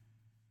written,"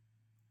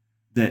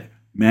 that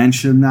man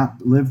should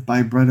not live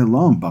by bread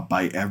alone, but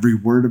by every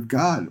word of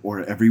God,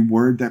 or every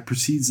word that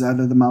proceeds out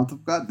of the mouth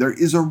of God. There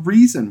is a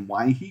reason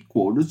why He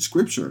quoted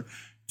scripture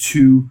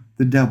to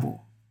the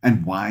devil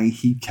and why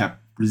He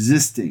kept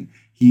resisting.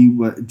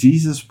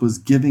 Jesus was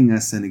giving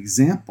us an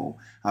example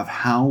of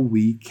how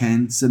we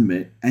can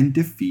submit and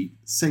defeat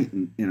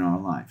Satan in our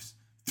lives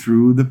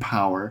through the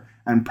power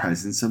and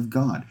presence of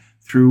God,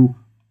 through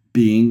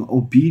being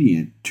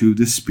obedient to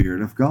the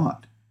Spirit of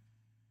God.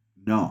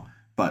 No,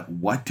 but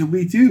what do?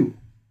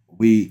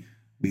 We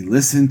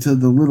listen to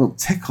the little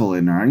tickle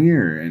in our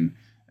ear, and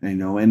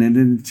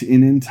it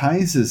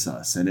entices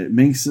us, and it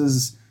makes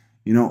us,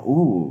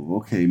 oh,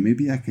 okay,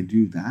 maybe I could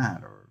do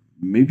that, or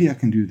maybe I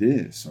can do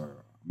this, or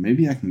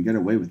maybe I can get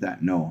away with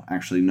that. No,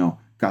 actually, no.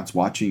 God's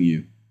watching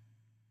you.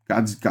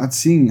 God's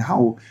seeing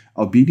how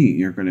obedient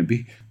you're going to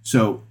be.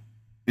 So,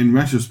 in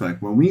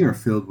retrospect, when we are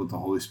filled with the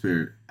Holy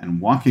Spirit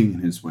and walking in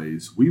His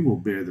ways, we will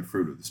bear the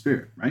fruit of the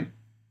Spirit, right?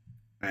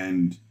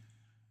 And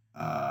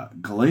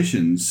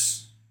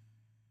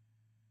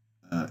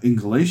in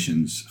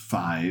Galatians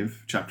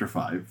 5, chapter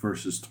 5,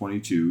 verses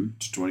 22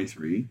 to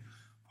 23,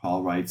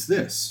 Paul writes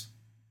this: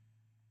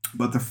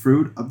 "But the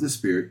fruit of the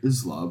Spirit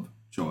is love,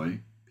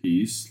 joy,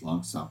 peace,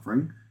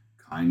 long-suffering,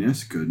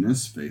 kindness,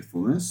 goodness,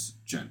 faithfulness,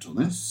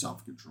 gentleness,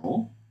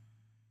 self-control.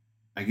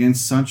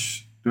 Against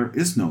such there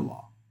is no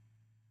law."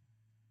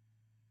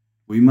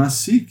 We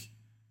must seek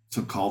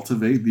to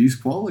cultivate these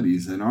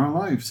qualities in our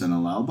lives and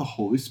allow the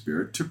Holy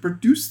Spirit to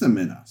produce them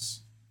in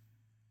us.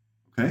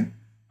 Okay?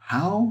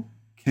 How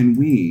can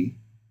we,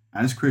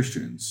 as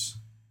Christians,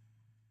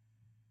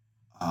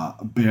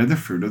 bear the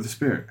fruit of the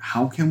Spirit?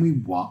 How can we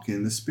walk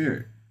in the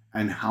Spirit?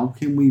 And how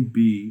can we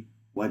be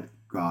what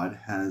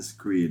God has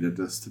created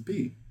us to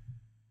be?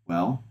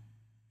 Well,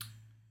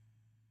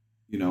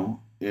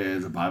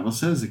 the Bible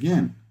says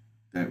again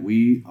that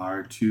we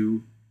are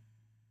to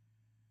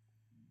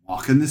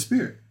walk in the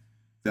Spirit,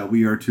 that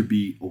we are to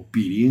be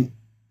obedient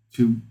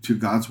to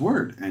God's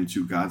word and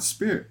to God's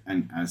Spirit,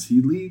 and as He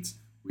leads,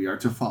 we are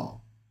to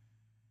follow,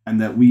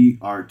 and that we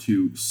are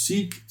to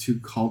seek to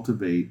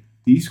cultivate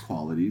these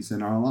qualities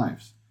in our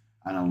lives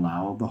and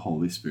allow the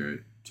Holy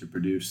Spirit to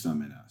produce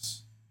them in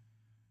us.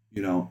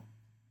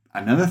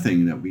 Another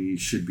thing that we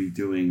should be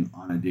doing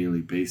on a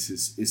daily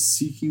basis is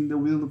seeking the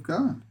will of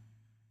God.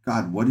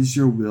 God, what is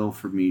your will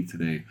for me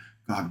today?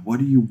 God, what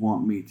do you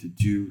want me to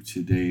do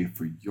today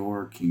for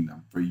your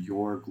kingdom, for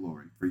your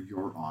glory, for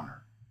your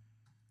honor?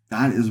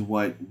 That is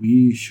what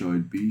we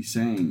should be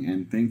saying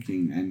and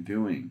thinking and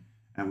doing,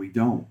 and we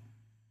don't.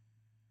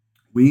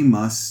 We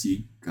must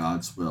seek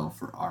God's will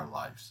for our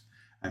lives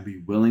and be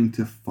willing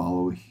to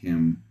follow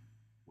Him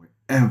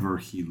wherever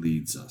He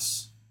leads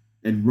us.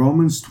 In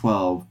Romans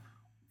 12,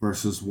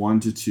 verses 1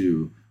 to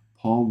 2,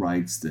 Paul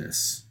writes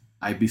this: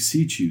 "I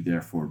beseech you,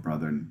 therefore,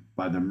 brethren,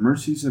 by the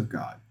mercies of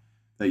God,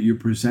 that you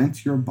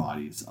present your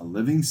bodies a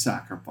living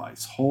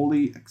sacrifice,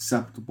 wholly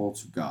acceptable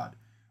to God,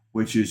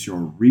 which is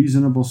your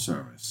reasonable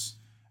service.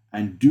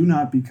 And do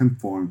not be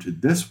conformed to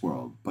this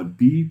world, but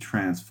be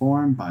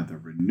transformed by the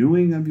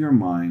renewing of your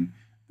mind,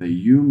 that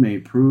you may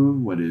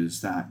prove what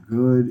is that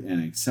good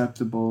and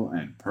acceptable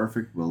and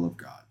perfect will of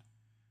God."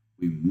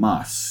 We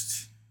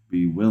must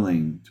be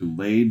willing to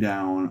lay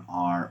down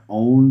our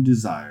own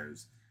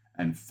desires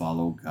and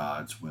follow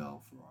God's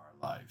will for our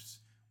lives.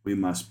 We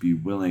must be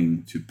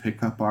willing to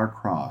pick up our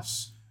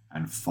cross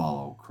and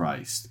follow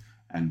Christ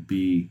and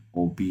be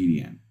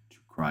obedient to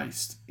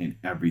Christ in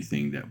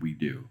everything that we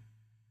do.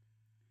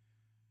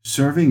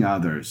 Serving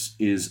others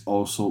is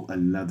also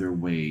another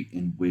way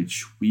in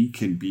which we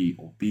can be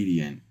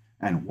obedient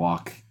and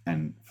walk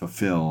and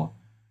fulfill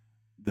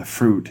the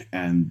fruit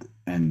and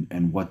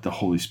what the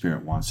Holy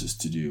Spirit wants us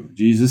to do.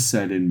 Jesus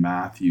said in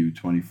Matthew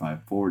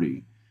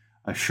 25:40,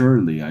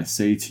 "Assuredly I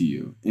say to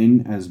you,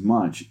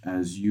 inasmuch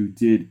as you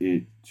did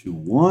it to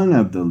one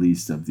of the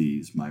least of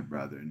these, my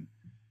brethren,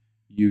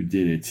 you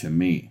did it to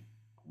me."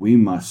 We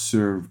must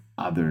serve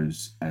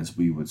others as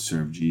we would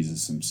serve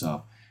Jesus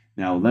himself.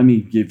 Now, let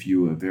me give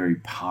you a very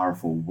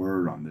powerful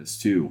word on this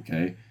too,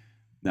 okay?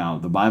 Now,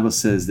 the Bible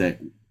says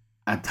that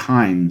at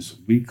times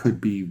we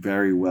could be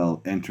very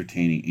well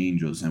entertaining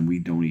angels and we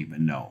don't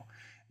even know.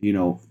 You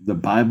know, the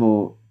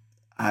Bible,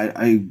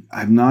 I'm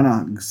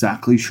not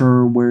exactly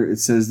sure where it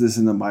says this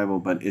in the Bible,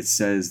 but it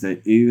says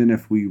that even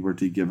if we were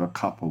to give a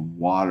cup of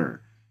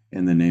water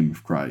in the name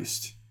of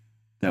Christ,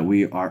 that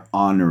we are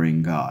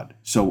honoring God.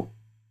 So,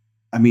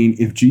 I mean,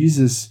 if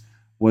Jesus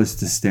was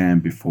to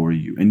stand before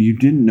you and you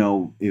didn't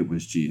know it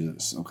was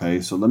Jesus, okay?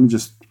 So let me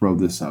just throw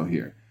this out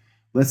here.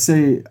 Let's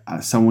say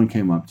someone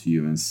came up to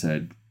you and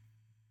said,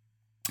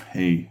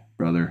 "Hey,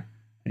 brother,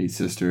 hey,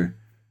 sister,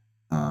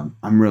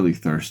 I'm really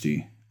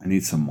thirsty. I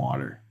need some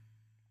water.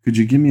 Could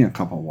you give me a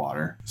cup of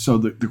water?" So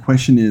the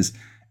question is,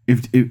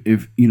 if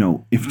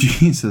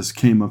Jesus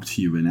came up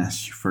to you and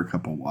asked you for a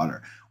cup of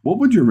water, what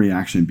would your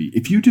reaction be?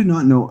 If you did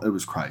not know it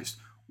was Christ,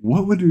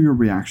 what would your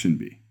reaction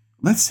be?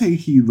 Let's say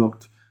he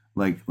looked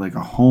like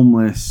a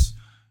homeless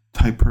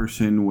type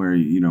person where,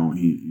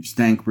 he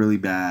stank really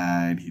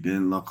bad. He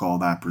didn't look all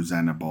that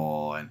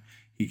presentable. And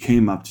he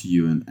came up to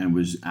you and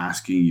was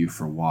asking you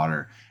for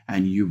water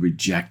and you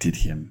rejected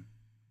him.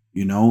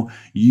 You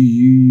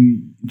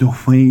the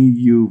way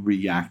you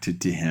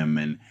reacted to him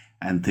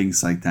and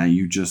things like that,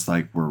 you just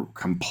were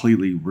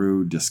completely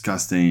rude,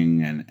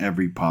 disgusting, and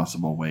every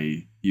possible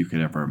way you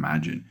could ever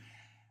imagine.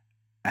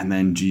 And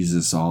then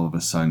Jesus all of a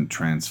sudden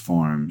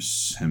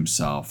transforms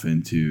himself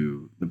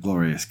into the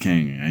glorious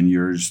King. And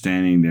you're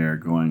standing there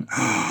going,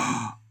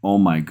 "Oh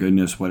my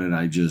goodness, what did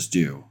I just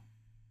do?"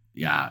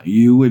 Yeah,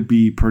 you would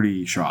be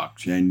pretty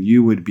shocked. And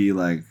you would be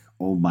like,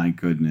 "Oh my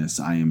goodness,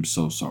 I am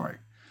so sorry."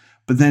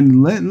 But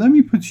then let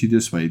me put you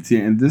this way.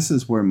 And this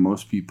is where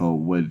most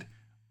people would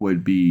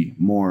be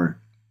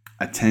more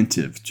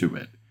attentive to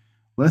it.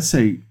 Let's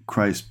say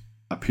Christ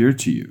appeared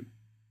to you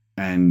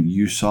and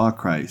you saw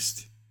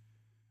Christ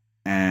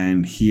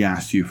and he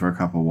asked you for a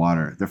cup of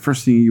water. The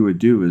first thing you would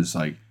do is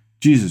like,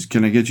 "Jesus,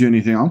 can I get you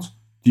anything else?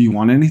 Do you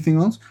want anything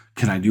else?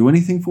 Can I do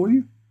anything for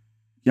you?"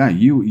 Yeah,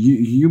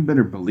 you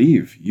better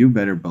believe. You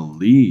better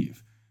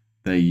believe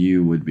that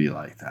you would be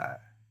like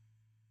that.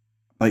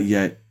 But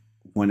yet,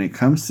 when it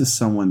comes to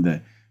someone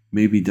that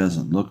maybe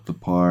doesn't look the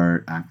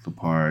part, act the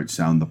part,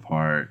 sound the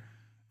part,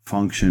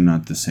 function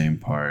at the same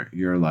part,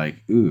 you're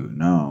like, "Ooh,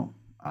 no,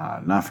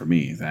 not for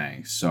me,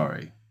 thanks,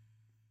 sorry."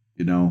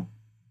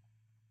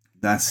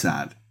 That's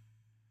sad.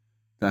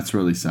 That's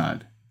really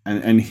sad.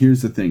 And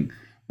here's the thing.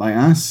 By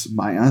us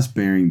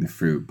bearing the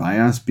fruit, by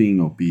us being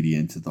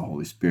obedient to the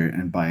Holy Spirit,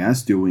 and by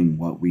us doing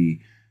what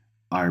we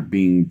are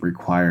being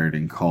required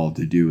and called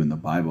to do in the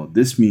Bible,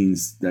 this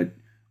means that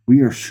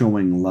we are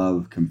showing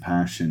love,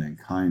 compassion, and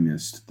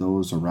kindness to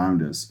those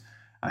around us,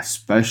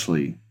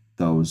 especially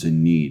those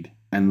in need.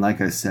 And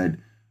like I said,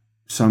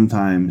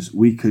 sometimes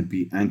we could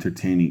be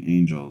entertaining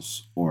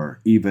angels or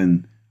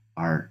even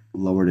our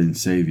Lord and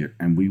Savior,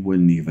 and we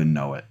wouldn't even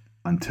know it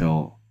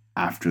until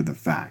after the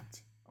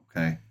fact,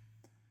 okay?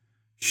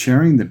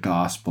 Sharing the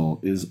gospel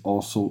is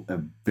also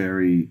a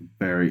very,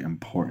 very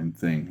important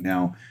thing.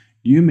 Now,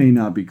 you may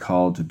not be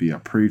called to be a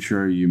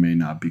preacher, you may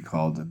not be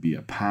called to be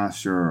a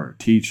pastor or a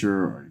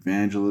teacher or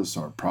evangelist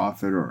or a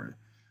prophet or,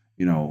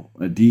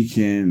 a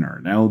deacon or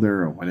an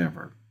elder or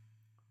whatever.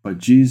 But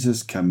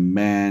Jesus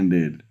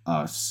commanded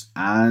us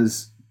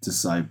as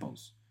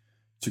disciples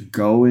to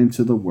go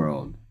into the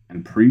world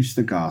and preach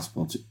the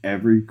gospel to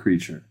every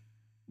creature.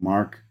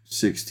 Mark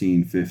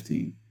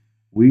 16:15.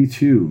 We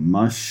too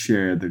must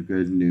share the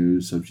good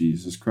news of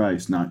Jesus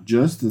Christ. Not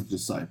just the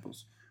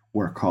disciples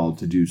were called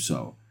to do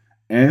so.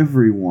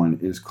 Everyone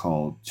is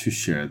called to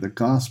share the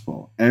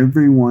gospel.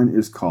 Everyone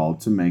is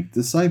called to make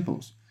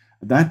disciples.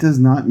 That does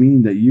not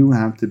mean that you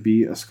have to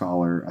be a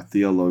scholar, a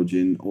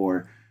theologian,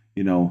 or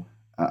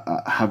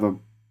have a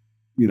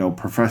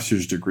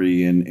professor's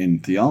degree in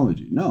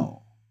theology. No.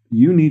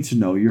 You need to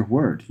know your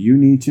word. You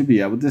need to be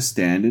able to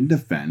stand and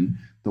defend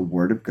the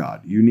word of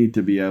God. You need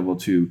to be able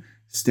to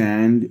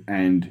stand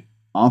and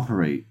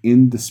operate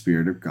in the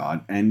Spirit of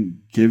God and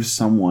give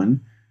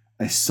someone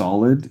a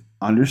solid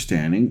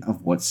understanding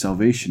of what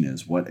salvation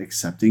is, what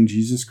accepting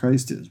Jesus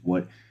Christ is,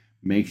 what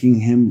making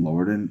him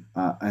Lord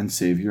and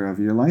Savior of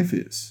your life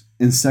is.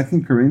 In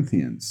 2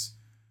 Corinthians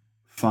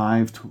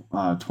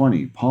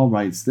 5:20, Paul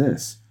writes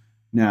this,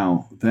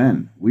 Now,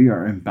 then, we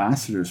are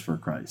ambassadors for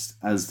Christ,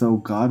 as though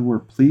God were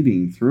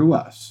pleading through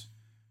us.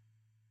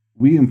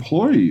 We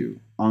implore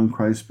you, on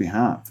Christ's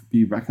behalf,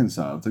 be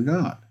reconciled to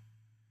God.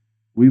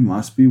 We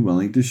must be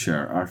willing to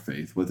share our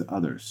faith with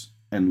others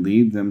and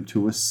lead them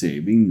to a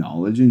saving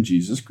knowledge in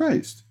Jesus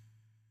Christ.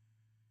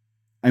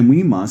 And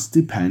we must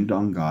depend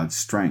on God's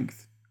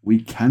strength. We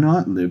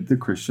cannot live the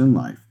Christian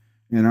life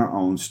in our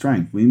own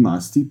strength. We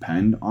must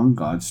depend on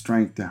God's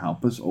strength to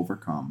help us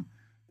overcome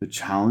the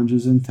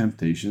challenges and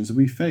temptations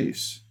we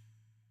face.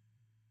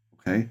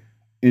 Okay?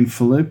 In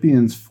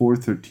Philippians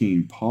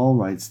 4:13, Paul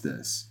writes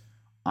this,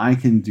 I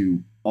can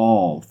do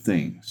all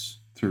things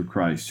through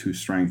Christ who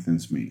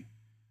strengthens me.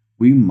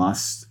 We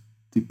must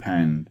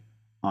depend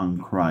on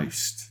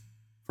Christ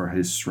for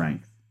his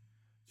strength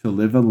to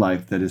live a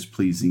life that is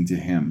pleasing to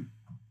him.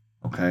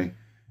 Okay?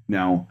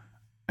 Now,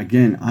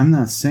 again, I'm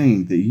not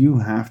saying that you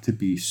have to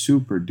be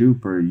super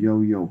duper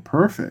yo-yo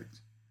perfect.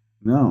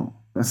 No,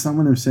 that's not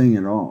what I'm saying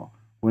at all.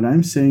 What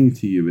I'm saying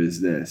to you is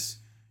this.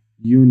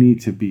 You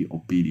need to be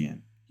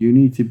obedient. You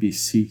need to be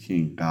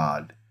seeking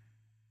God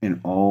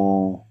in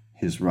all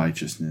his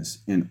righteousness,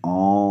 in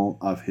all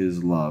of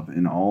his love,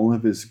 in all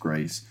of his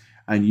grace.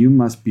 And you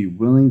must be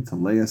willing to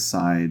lay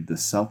aside the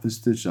selfish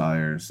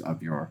desires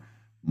of your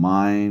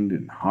mind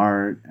and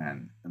heart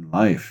and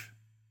life.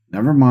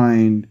 Never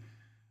mind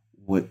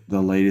what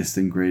the latest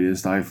and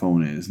greatest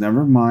iPhone is.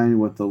 Never mind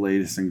what the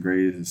latest and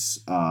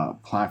greatest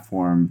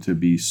platform to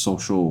be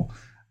social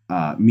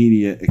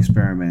media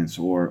experiments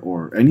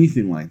or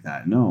anything like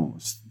that. No,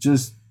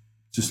 just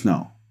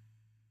no.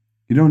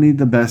 You don't need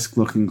the best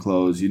looking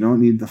clothes. You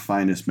don't need the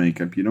finest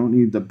makeup. You don't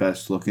need the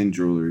best looking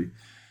jewelry.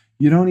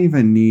 You don't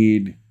even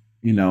need,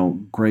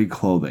 great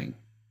clothing.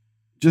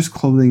 Just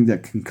clothing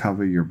that can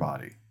cover your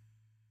body.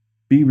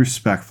 Be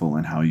respectful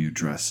in how you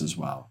dress as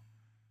well.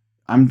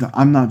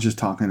 I'm not just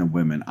talking to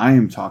women. I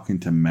am talking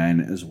to men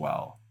as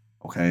well.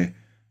 Okay?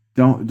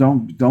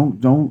 Don't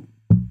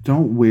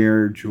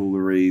wear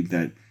jewelry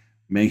that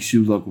makes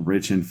you look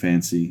rich and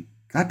fancy.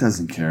 God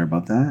doesn't care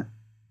about that.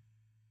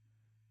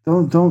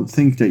 Don't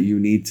think that you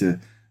need to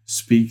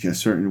speak a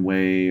certain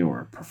way or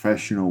a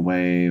professional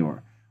way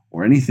or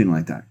anything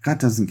like that. God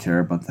doesn't care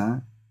about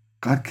that.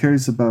 God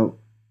cares about,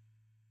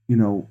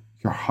 your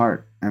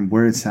heart and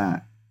where it's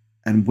at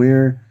and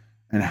where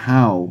and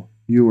how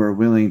you are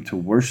willing to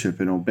worship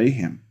and obey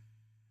him.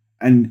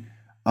 And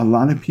a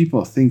lot of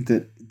people think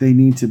that they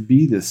need to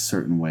be this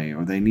certain way,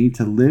 or they need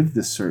to live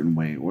this certain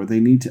way, or they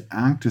need to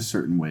act a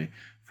certain way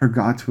for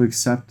God to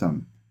accept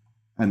them.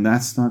 And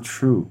that's not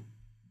true.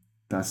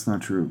 That's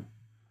not true.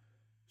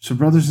 So,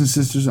 brothers and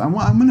sisters, I'm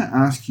going to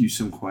ask you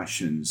some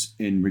questions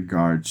in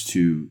regards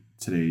to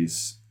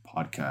today's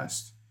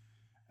podcast.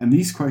 And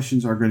these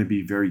questions are going to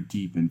be very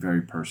deep and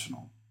very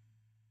personal.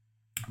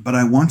 But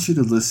I want you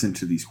to listen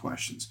to these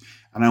questions.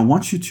 And I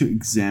want you to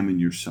examine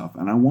yourself.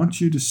 And I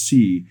want you to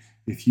see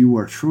if you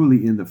are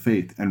truly in the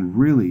faith and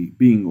really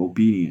being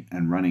obedient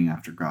and running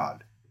after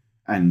God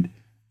and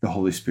the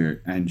Holy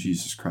Spirit and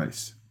Jesus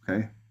Christ.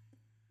 Okay?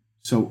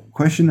 So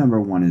question number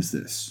 1 is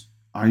this.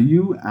 Are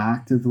you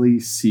actively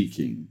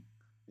seeking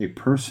a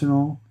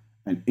personal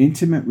and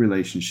intimate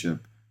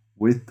relationship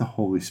with the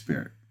Holy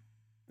Spirit?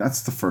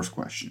 That's the first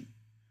question.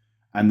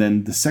 And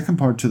then the second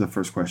part to the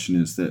first question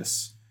is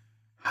this.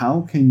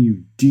 How can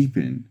you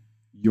deepen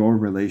your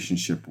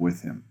relationship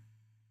with him?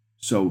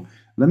 So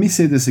let me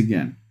say this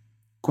again.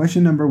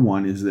 Question number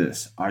 1 is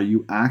this. Are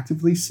you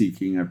actively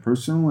seeking a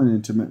personal and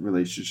intimate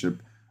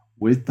relationship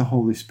with the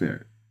Holy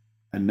Spirit?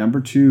 And number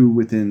 2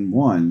 within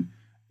 1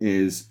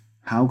 is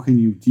how can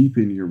you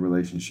deepen your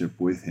relationship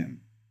with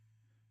him?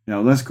 Now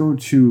let's go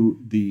to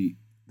the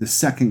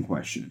second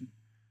question.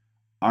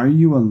 Are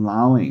you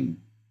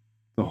allowing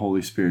the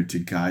Holy Spirit to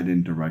guide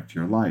and direct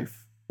your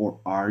life? Or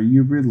are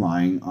you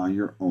relying on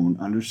your own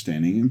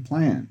understanding and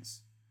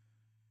plans?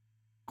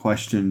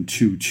 Question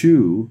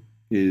 2.2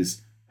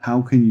 is,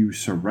 how can you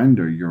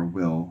surrender your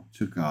will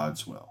to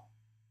God's will?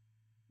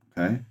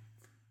 Okay.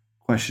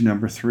 Question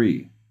number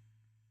 3,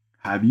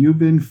 have you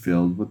been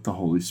filled with the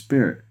Holy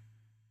Spirit?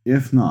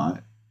 If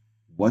not,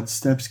 what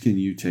steps can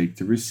you take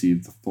to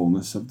receive the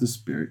fullness of the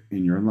Spirit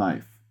in your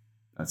life?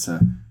 That's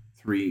a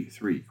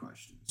 3-3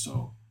 question.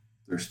 So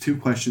there's 2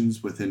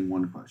 questions within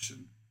 1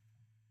 question.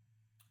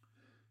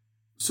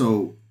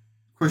 So,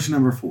 question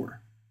number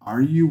 4.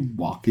 Are you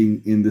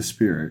walking in the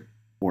Spirit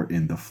or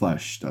in the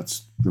flesh?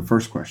 That's the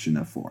first question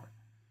of 4.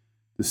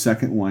 The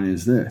second one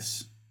is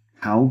this.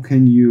 How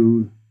can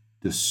you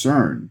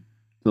discern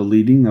the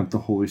leading of the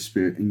Holy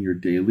Spirit in your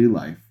daily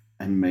life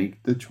and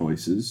make the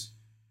choices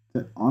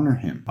that honor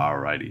him?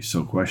 Alrighty,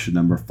 so question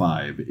number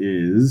 5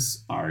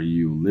 is, are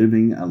you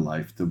living a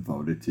life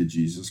devoted to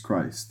Jesus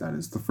Christ? That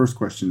is the first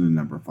question in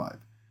number 5.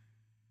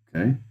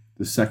 Okay?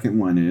 The second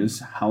one is,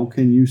 how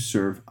can you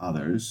serve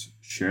others,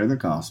 share the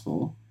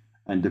gospel,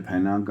 and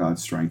depend on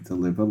God's strength to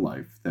live a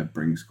life that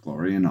brings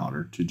glory and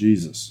honor to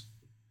Jesus?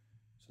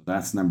 So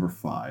that's number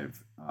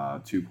 5.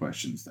 2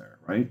 questions there,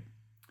 right?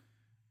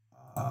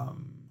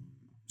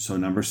 So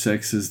number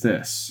 6 is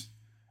this.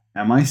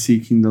 Am I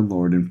seeking the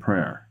Lord in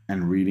prayer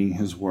and reading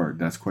his word.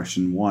 That's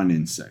question 1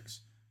 in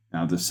 6.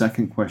 Now, the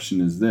second question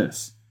is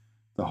this.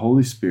 The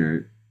Holy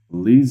Spirit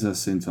leads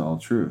us into all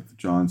truth,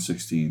 John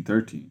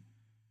 16:13.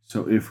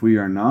 So if we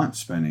are not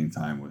spending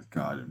time with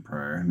God in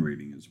prayer and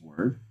reading his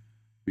word,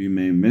 we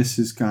may miss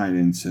his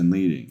guidance and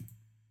leading.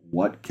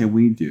 What can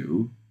we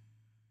do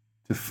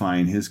to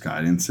find his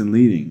guidance and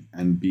leading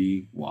and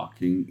be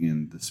walking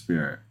in the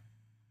Spirit?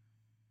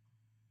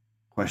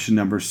 Question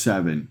number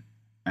 7.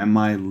 Am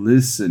I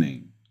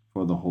listening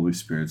for the Holy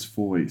Spirit's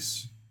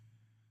voice?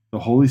 The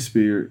Holy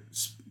Spirit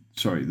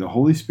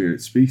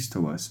speaks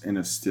to us in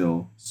a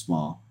still,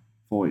 small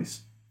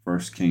voice.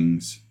 1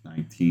 Kings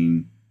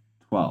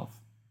 19:12.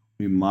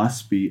 We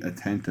must be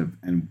attentive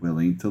and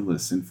willing to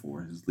listen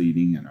for his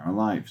leading in our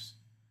lives.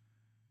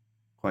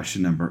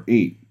 Question number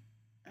 8.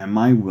 Am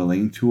I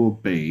willing to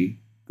obey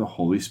the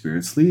Holy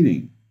Spirit's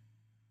leading?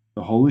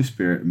 The Holy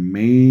Spirit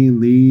may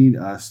lead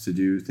us to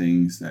do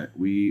things that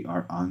we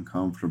are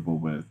uncomfortable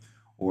with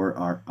or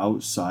are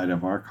outside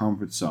of our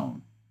comfort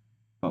zone,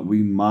 but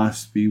we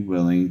must be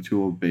willing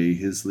to obey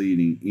his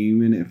leading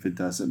even if it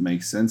doesn't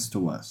make sense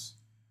to us.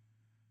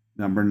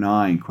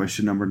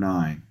 Question number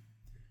 9.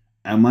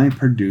 Am I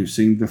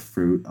producing the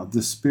fruit of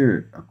the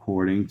Spirit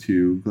according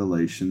to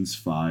Galatians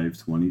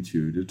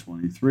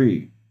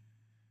 5:22-23?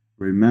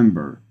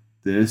 Remember,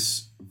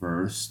 this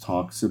verse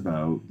talks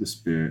about the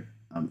Spirit,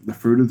 the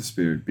fruit of the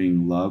Spirit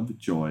being love,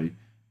 joy,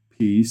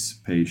 peace,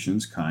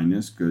 patience,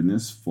 kindness,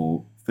 goodness,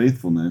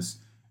 faithfulness,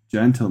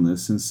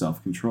 gentleness, and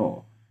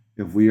self-control.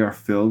 If we are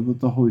filled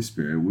with the Holy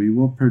Spirit, we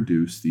will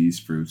produce these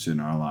fruits in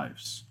our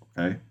lives.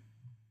 Okay?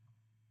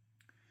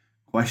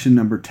 Question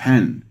number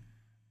 10.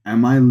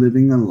 Am I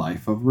living a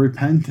life of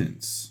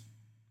repentance?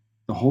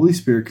 The Holy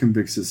Spirit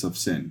convicts us of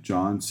sin,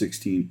 John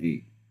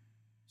 16:8.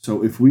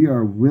 So if we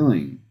are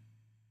willing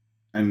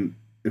and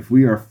if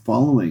we are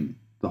following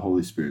the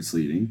Holy Spirit's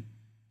leading,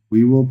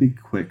 we will be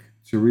quick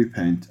to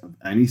repent of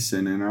any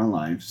sin in our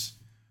lives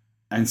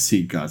and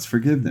seek God's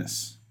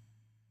forgiveness.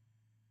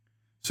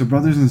 So,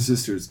 brothers and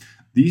sisters,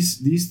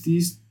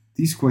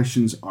 these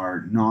questions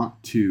are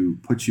not to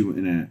put you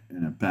in a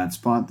bad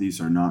spot.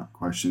 These are not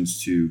questions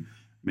to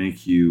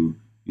make you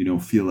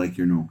feel like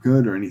you're no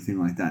good or anything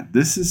like that.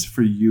 This is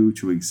for you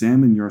to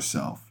examine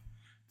yourself,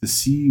 to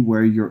see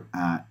where you're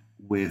at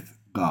with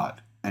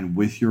God and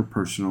with your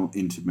personal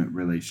intimate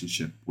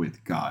relationship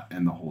with God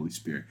and the Holy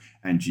Spirit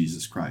and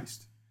Jesus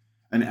Christ.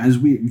 And as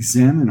we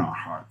examine our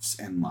hearts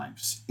and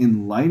lives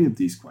in light of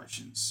these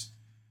questions,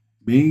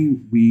 may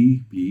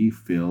we be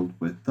filled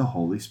with the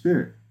Holy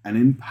Spirit and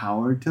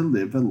empowered to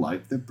live a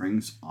life that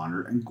brings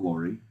honor and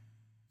glory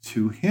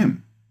to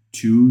him,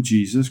 to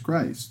Jesus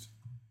Christ.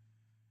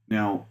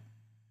 Now,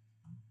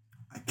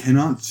 I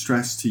cannot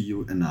stress to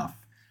you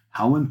enough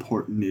how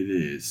important it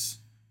is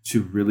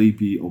to really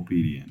be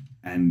obedient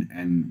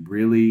and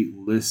really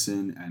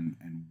listen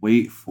and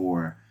wait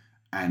for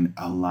and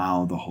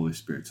allow the Holy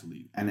Spirit to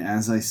lead. And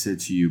as I said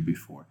to you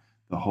before,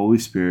 the Holy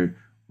Spirit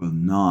will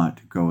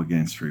not go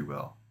against free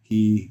will.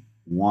 He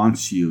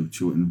wants you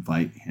to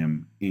invite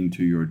him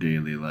into your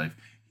daily life.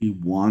 He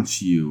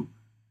wants you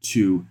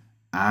to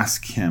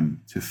ask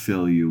him to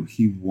fill you.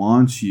 He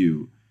wants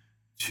you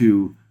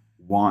to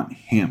want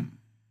him,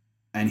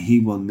 and he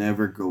will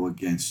never go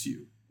against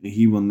you.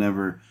 He will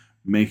never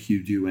make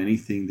you do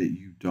anything that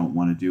you don't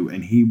want to do,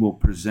 and he will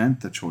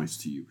present the choice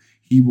to you.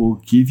 He will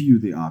give you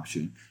the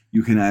option.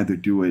 You can either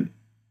do it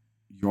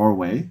your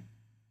way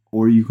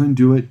or you can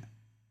do it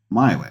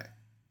my way,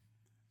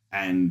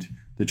 and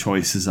the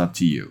choice is up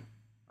to you.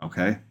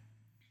 Okay?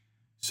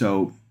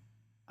 So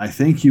I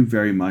thank you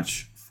very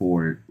much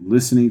for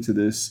listening to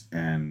this,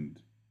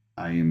 and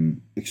I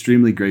am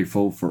extremely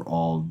grateful for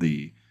all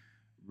the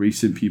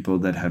recent people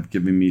that have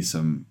given me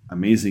some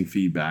amazing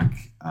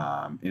feedback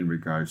in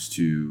regards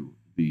to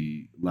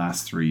the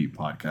last 3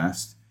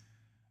 podcasts.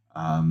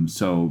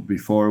 So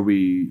before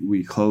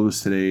we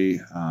close today,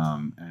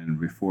 and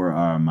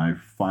before my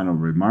final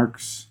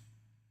remarks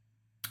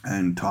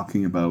and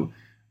talking about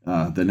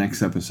the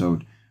next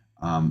episode,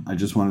 I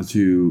just wanted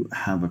to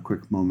have a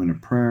quick moment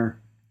of prayer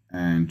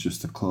and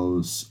just to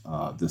close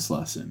this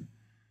lesson.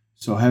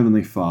 So,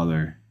 Heavenly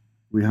Father,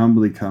 we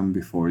humbly come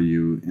before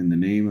you in the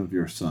name of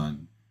your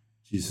Son,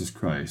 Jesus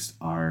Christ,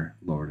 our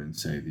Lord and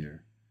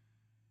Savior.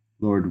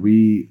 Lord,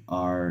 we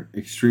are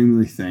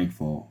extremely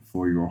thankful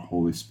for your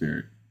Holy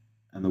Spirit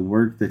and the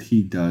work that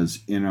he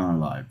does in our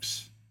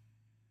lives.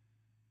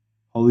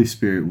 Holy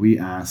Spirit, we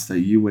ask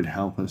that you would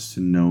help us to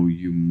know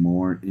you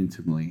more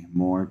intimately,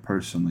 more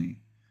personally,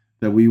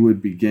 that we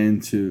would begin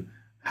to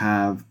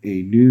have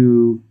a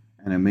new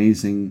and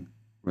amazing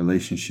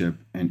relationship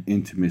and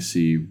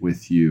intimacy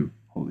with you,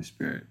 Holy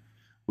Spirit.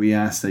 We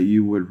ask that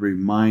you would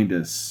remind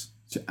us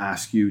to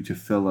ask you to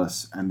fill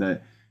us, and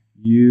that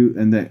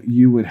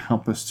you would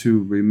help us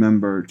to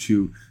remember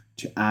to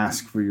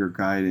ask for your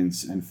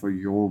guidance and for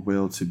your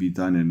will to be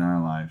done in our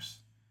lives,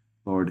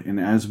 Lord. And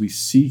as we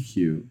seek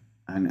you,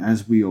 and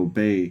as we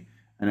obey,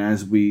 and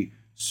as we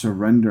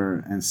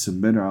surrender and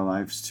submit our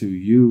lives to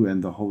you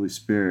and the Holy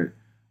Spirit,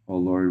 oh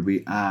Lord,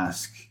 we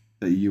ask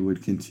that you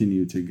would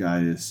continue to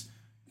guide us,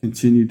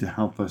 continue to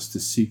help us to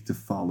seek to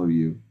follow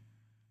you.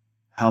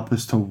 Help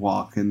us to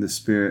walk in the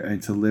Spirit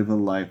and to live a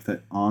life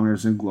that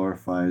honors and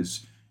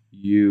glorifies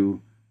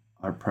you,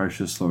 our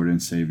precious Lord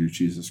and Savior,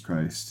 Jesus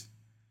Christ.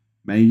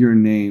 May your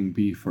name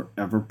be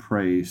forever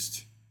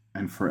praised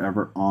and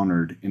forever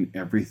honored in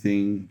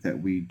everything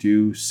that we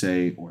do,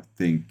 say, or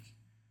think.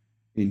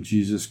 In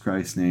Jesus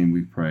Christ's name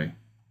we pray.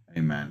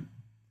 Amen.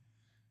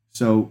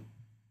 So,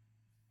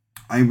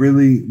 I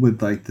really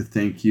would like to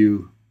thank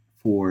you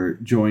for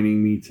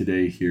joining me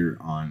today here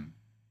on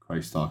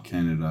Christ Talk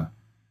Canada.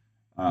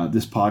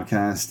 This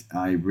podcast,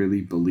 I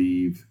really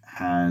believe,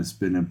 has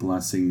been a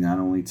blessing not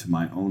only to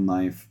my own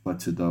life, but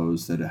to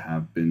those that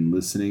have been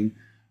listening.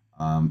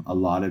 A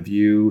lot of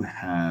you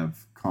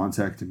have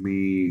contacted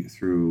me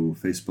through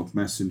Facebook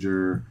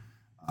Messenger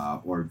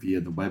or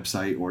via the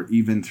website or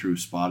even through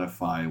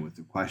Spotify with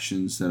the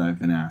questions that I've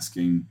been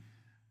asking.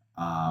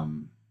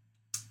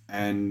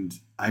 And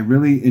I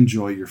really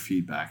enjoy your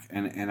feedback.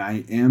 And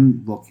I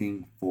am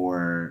looking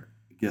for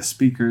guest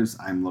speakers.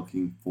 I'm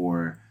looking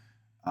for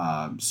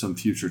some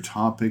future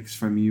topics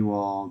from you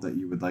all that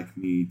you would like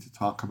me to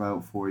talk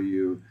about for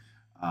you,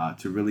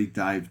 to really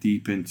dive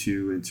deep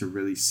into and to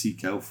really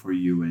seek out for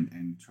you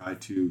and try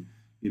to,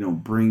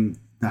 bring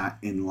that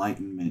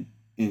enlightenment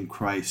in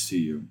Christ to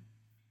you.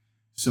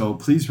 So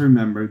please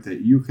remember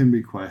that you can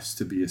request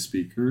to be a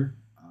speaker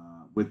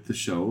with the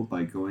show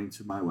by going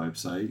to my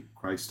website,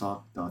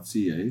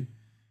 christtalk.ca.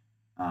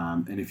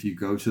 And if you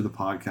go to the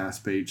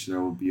podcast page,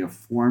 there will be a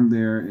form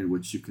there in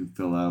which you can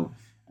fill out,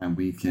 and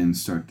we can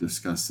start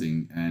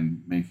discussing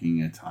and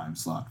making a time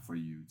slot for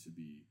you to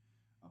be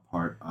a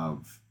part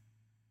of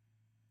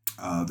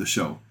the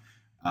show.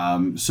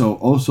 So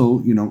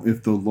also,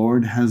 if the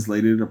Lord has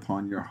laid it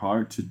upon your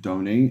heart to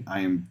donate, I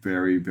am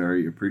very,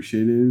 very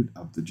appreciative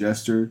of the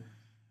gesture.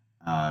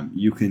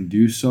 You can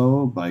do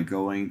so by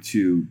going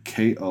to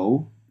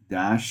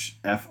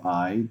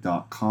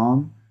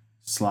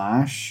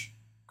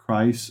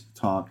ko-fi.com/Christ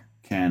Talk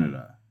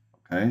Canada.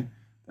 Okay,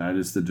 that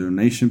is the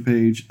donation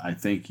page. I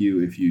thank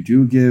you if you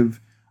do give.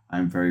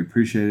 I'm very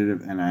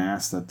appreciative, and I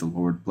ask that the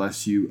Lord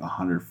bless you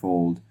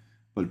 100-fold.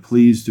 But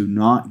please do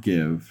not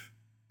give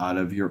out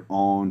of your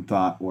own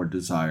thought or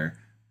desire.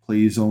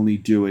 Please only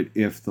do it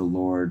if the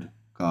Lord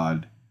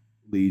God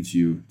leads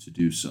you to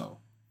do so.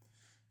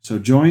 So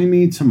join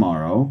me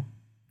tomorrow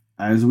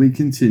as we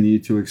continue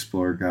to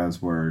explore God's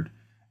Word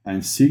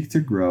and seek to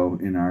grow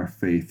in our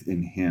faith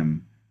in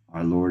Him,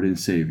 our Lord and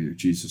Savior,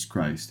 Jesus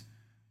Christ.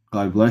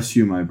 God bless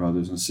you, my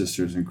brothers and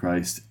sisters in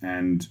Christ.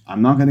 And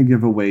I'm not going to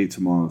give away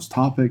tomorrow's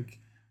topic.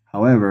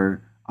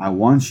 However, I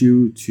want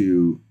you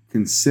to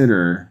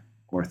consider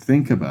or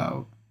think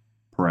about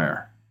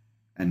prayer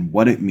and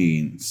what it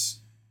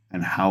means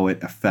and how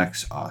it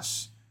affects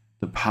us,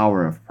 the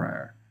power of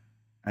prayer.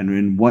 And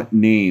in what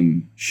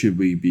name should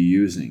we be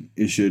using?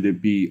 Should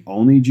it be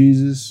only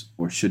Jesus,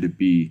 or should it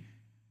be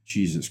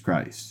Jesus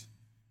Christ?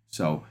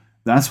 So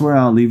that's where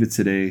I'll leave it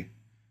today.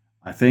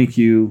 I thank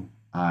you.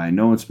 I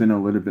know it's been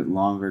a little bit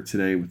longer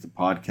today with the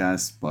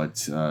podcast,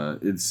 but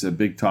it's a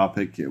big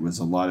topic. It was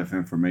a lot of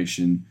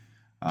information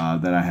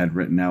that I had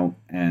written out.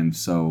 And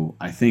so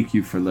I thank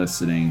you for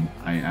listening.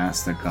 I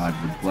ask that God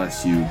would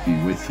bless you, be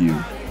with you,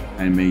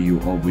 and may you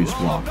always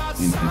walk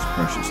in His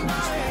precious Holy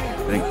Spirit.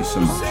 Thank you so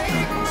much.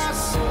 God bless.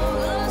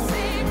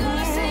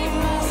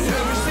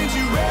 Ever since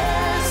you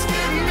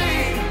rescued me,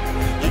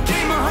 you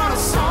gave my heart a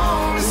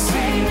song to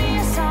sing.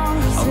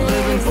 I'm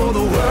living for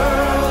the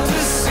world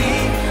to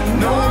see.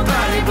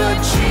 Nobody but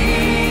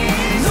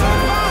Jesus.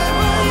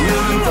 I'm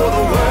living for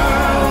the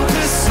world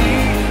to see.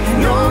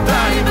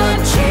 Nobody but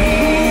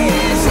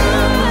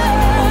Jesus.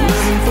 I'm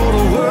living for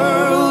the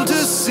world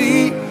to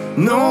see.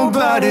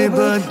 Nobody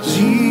but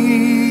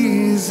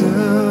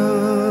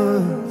Jesus.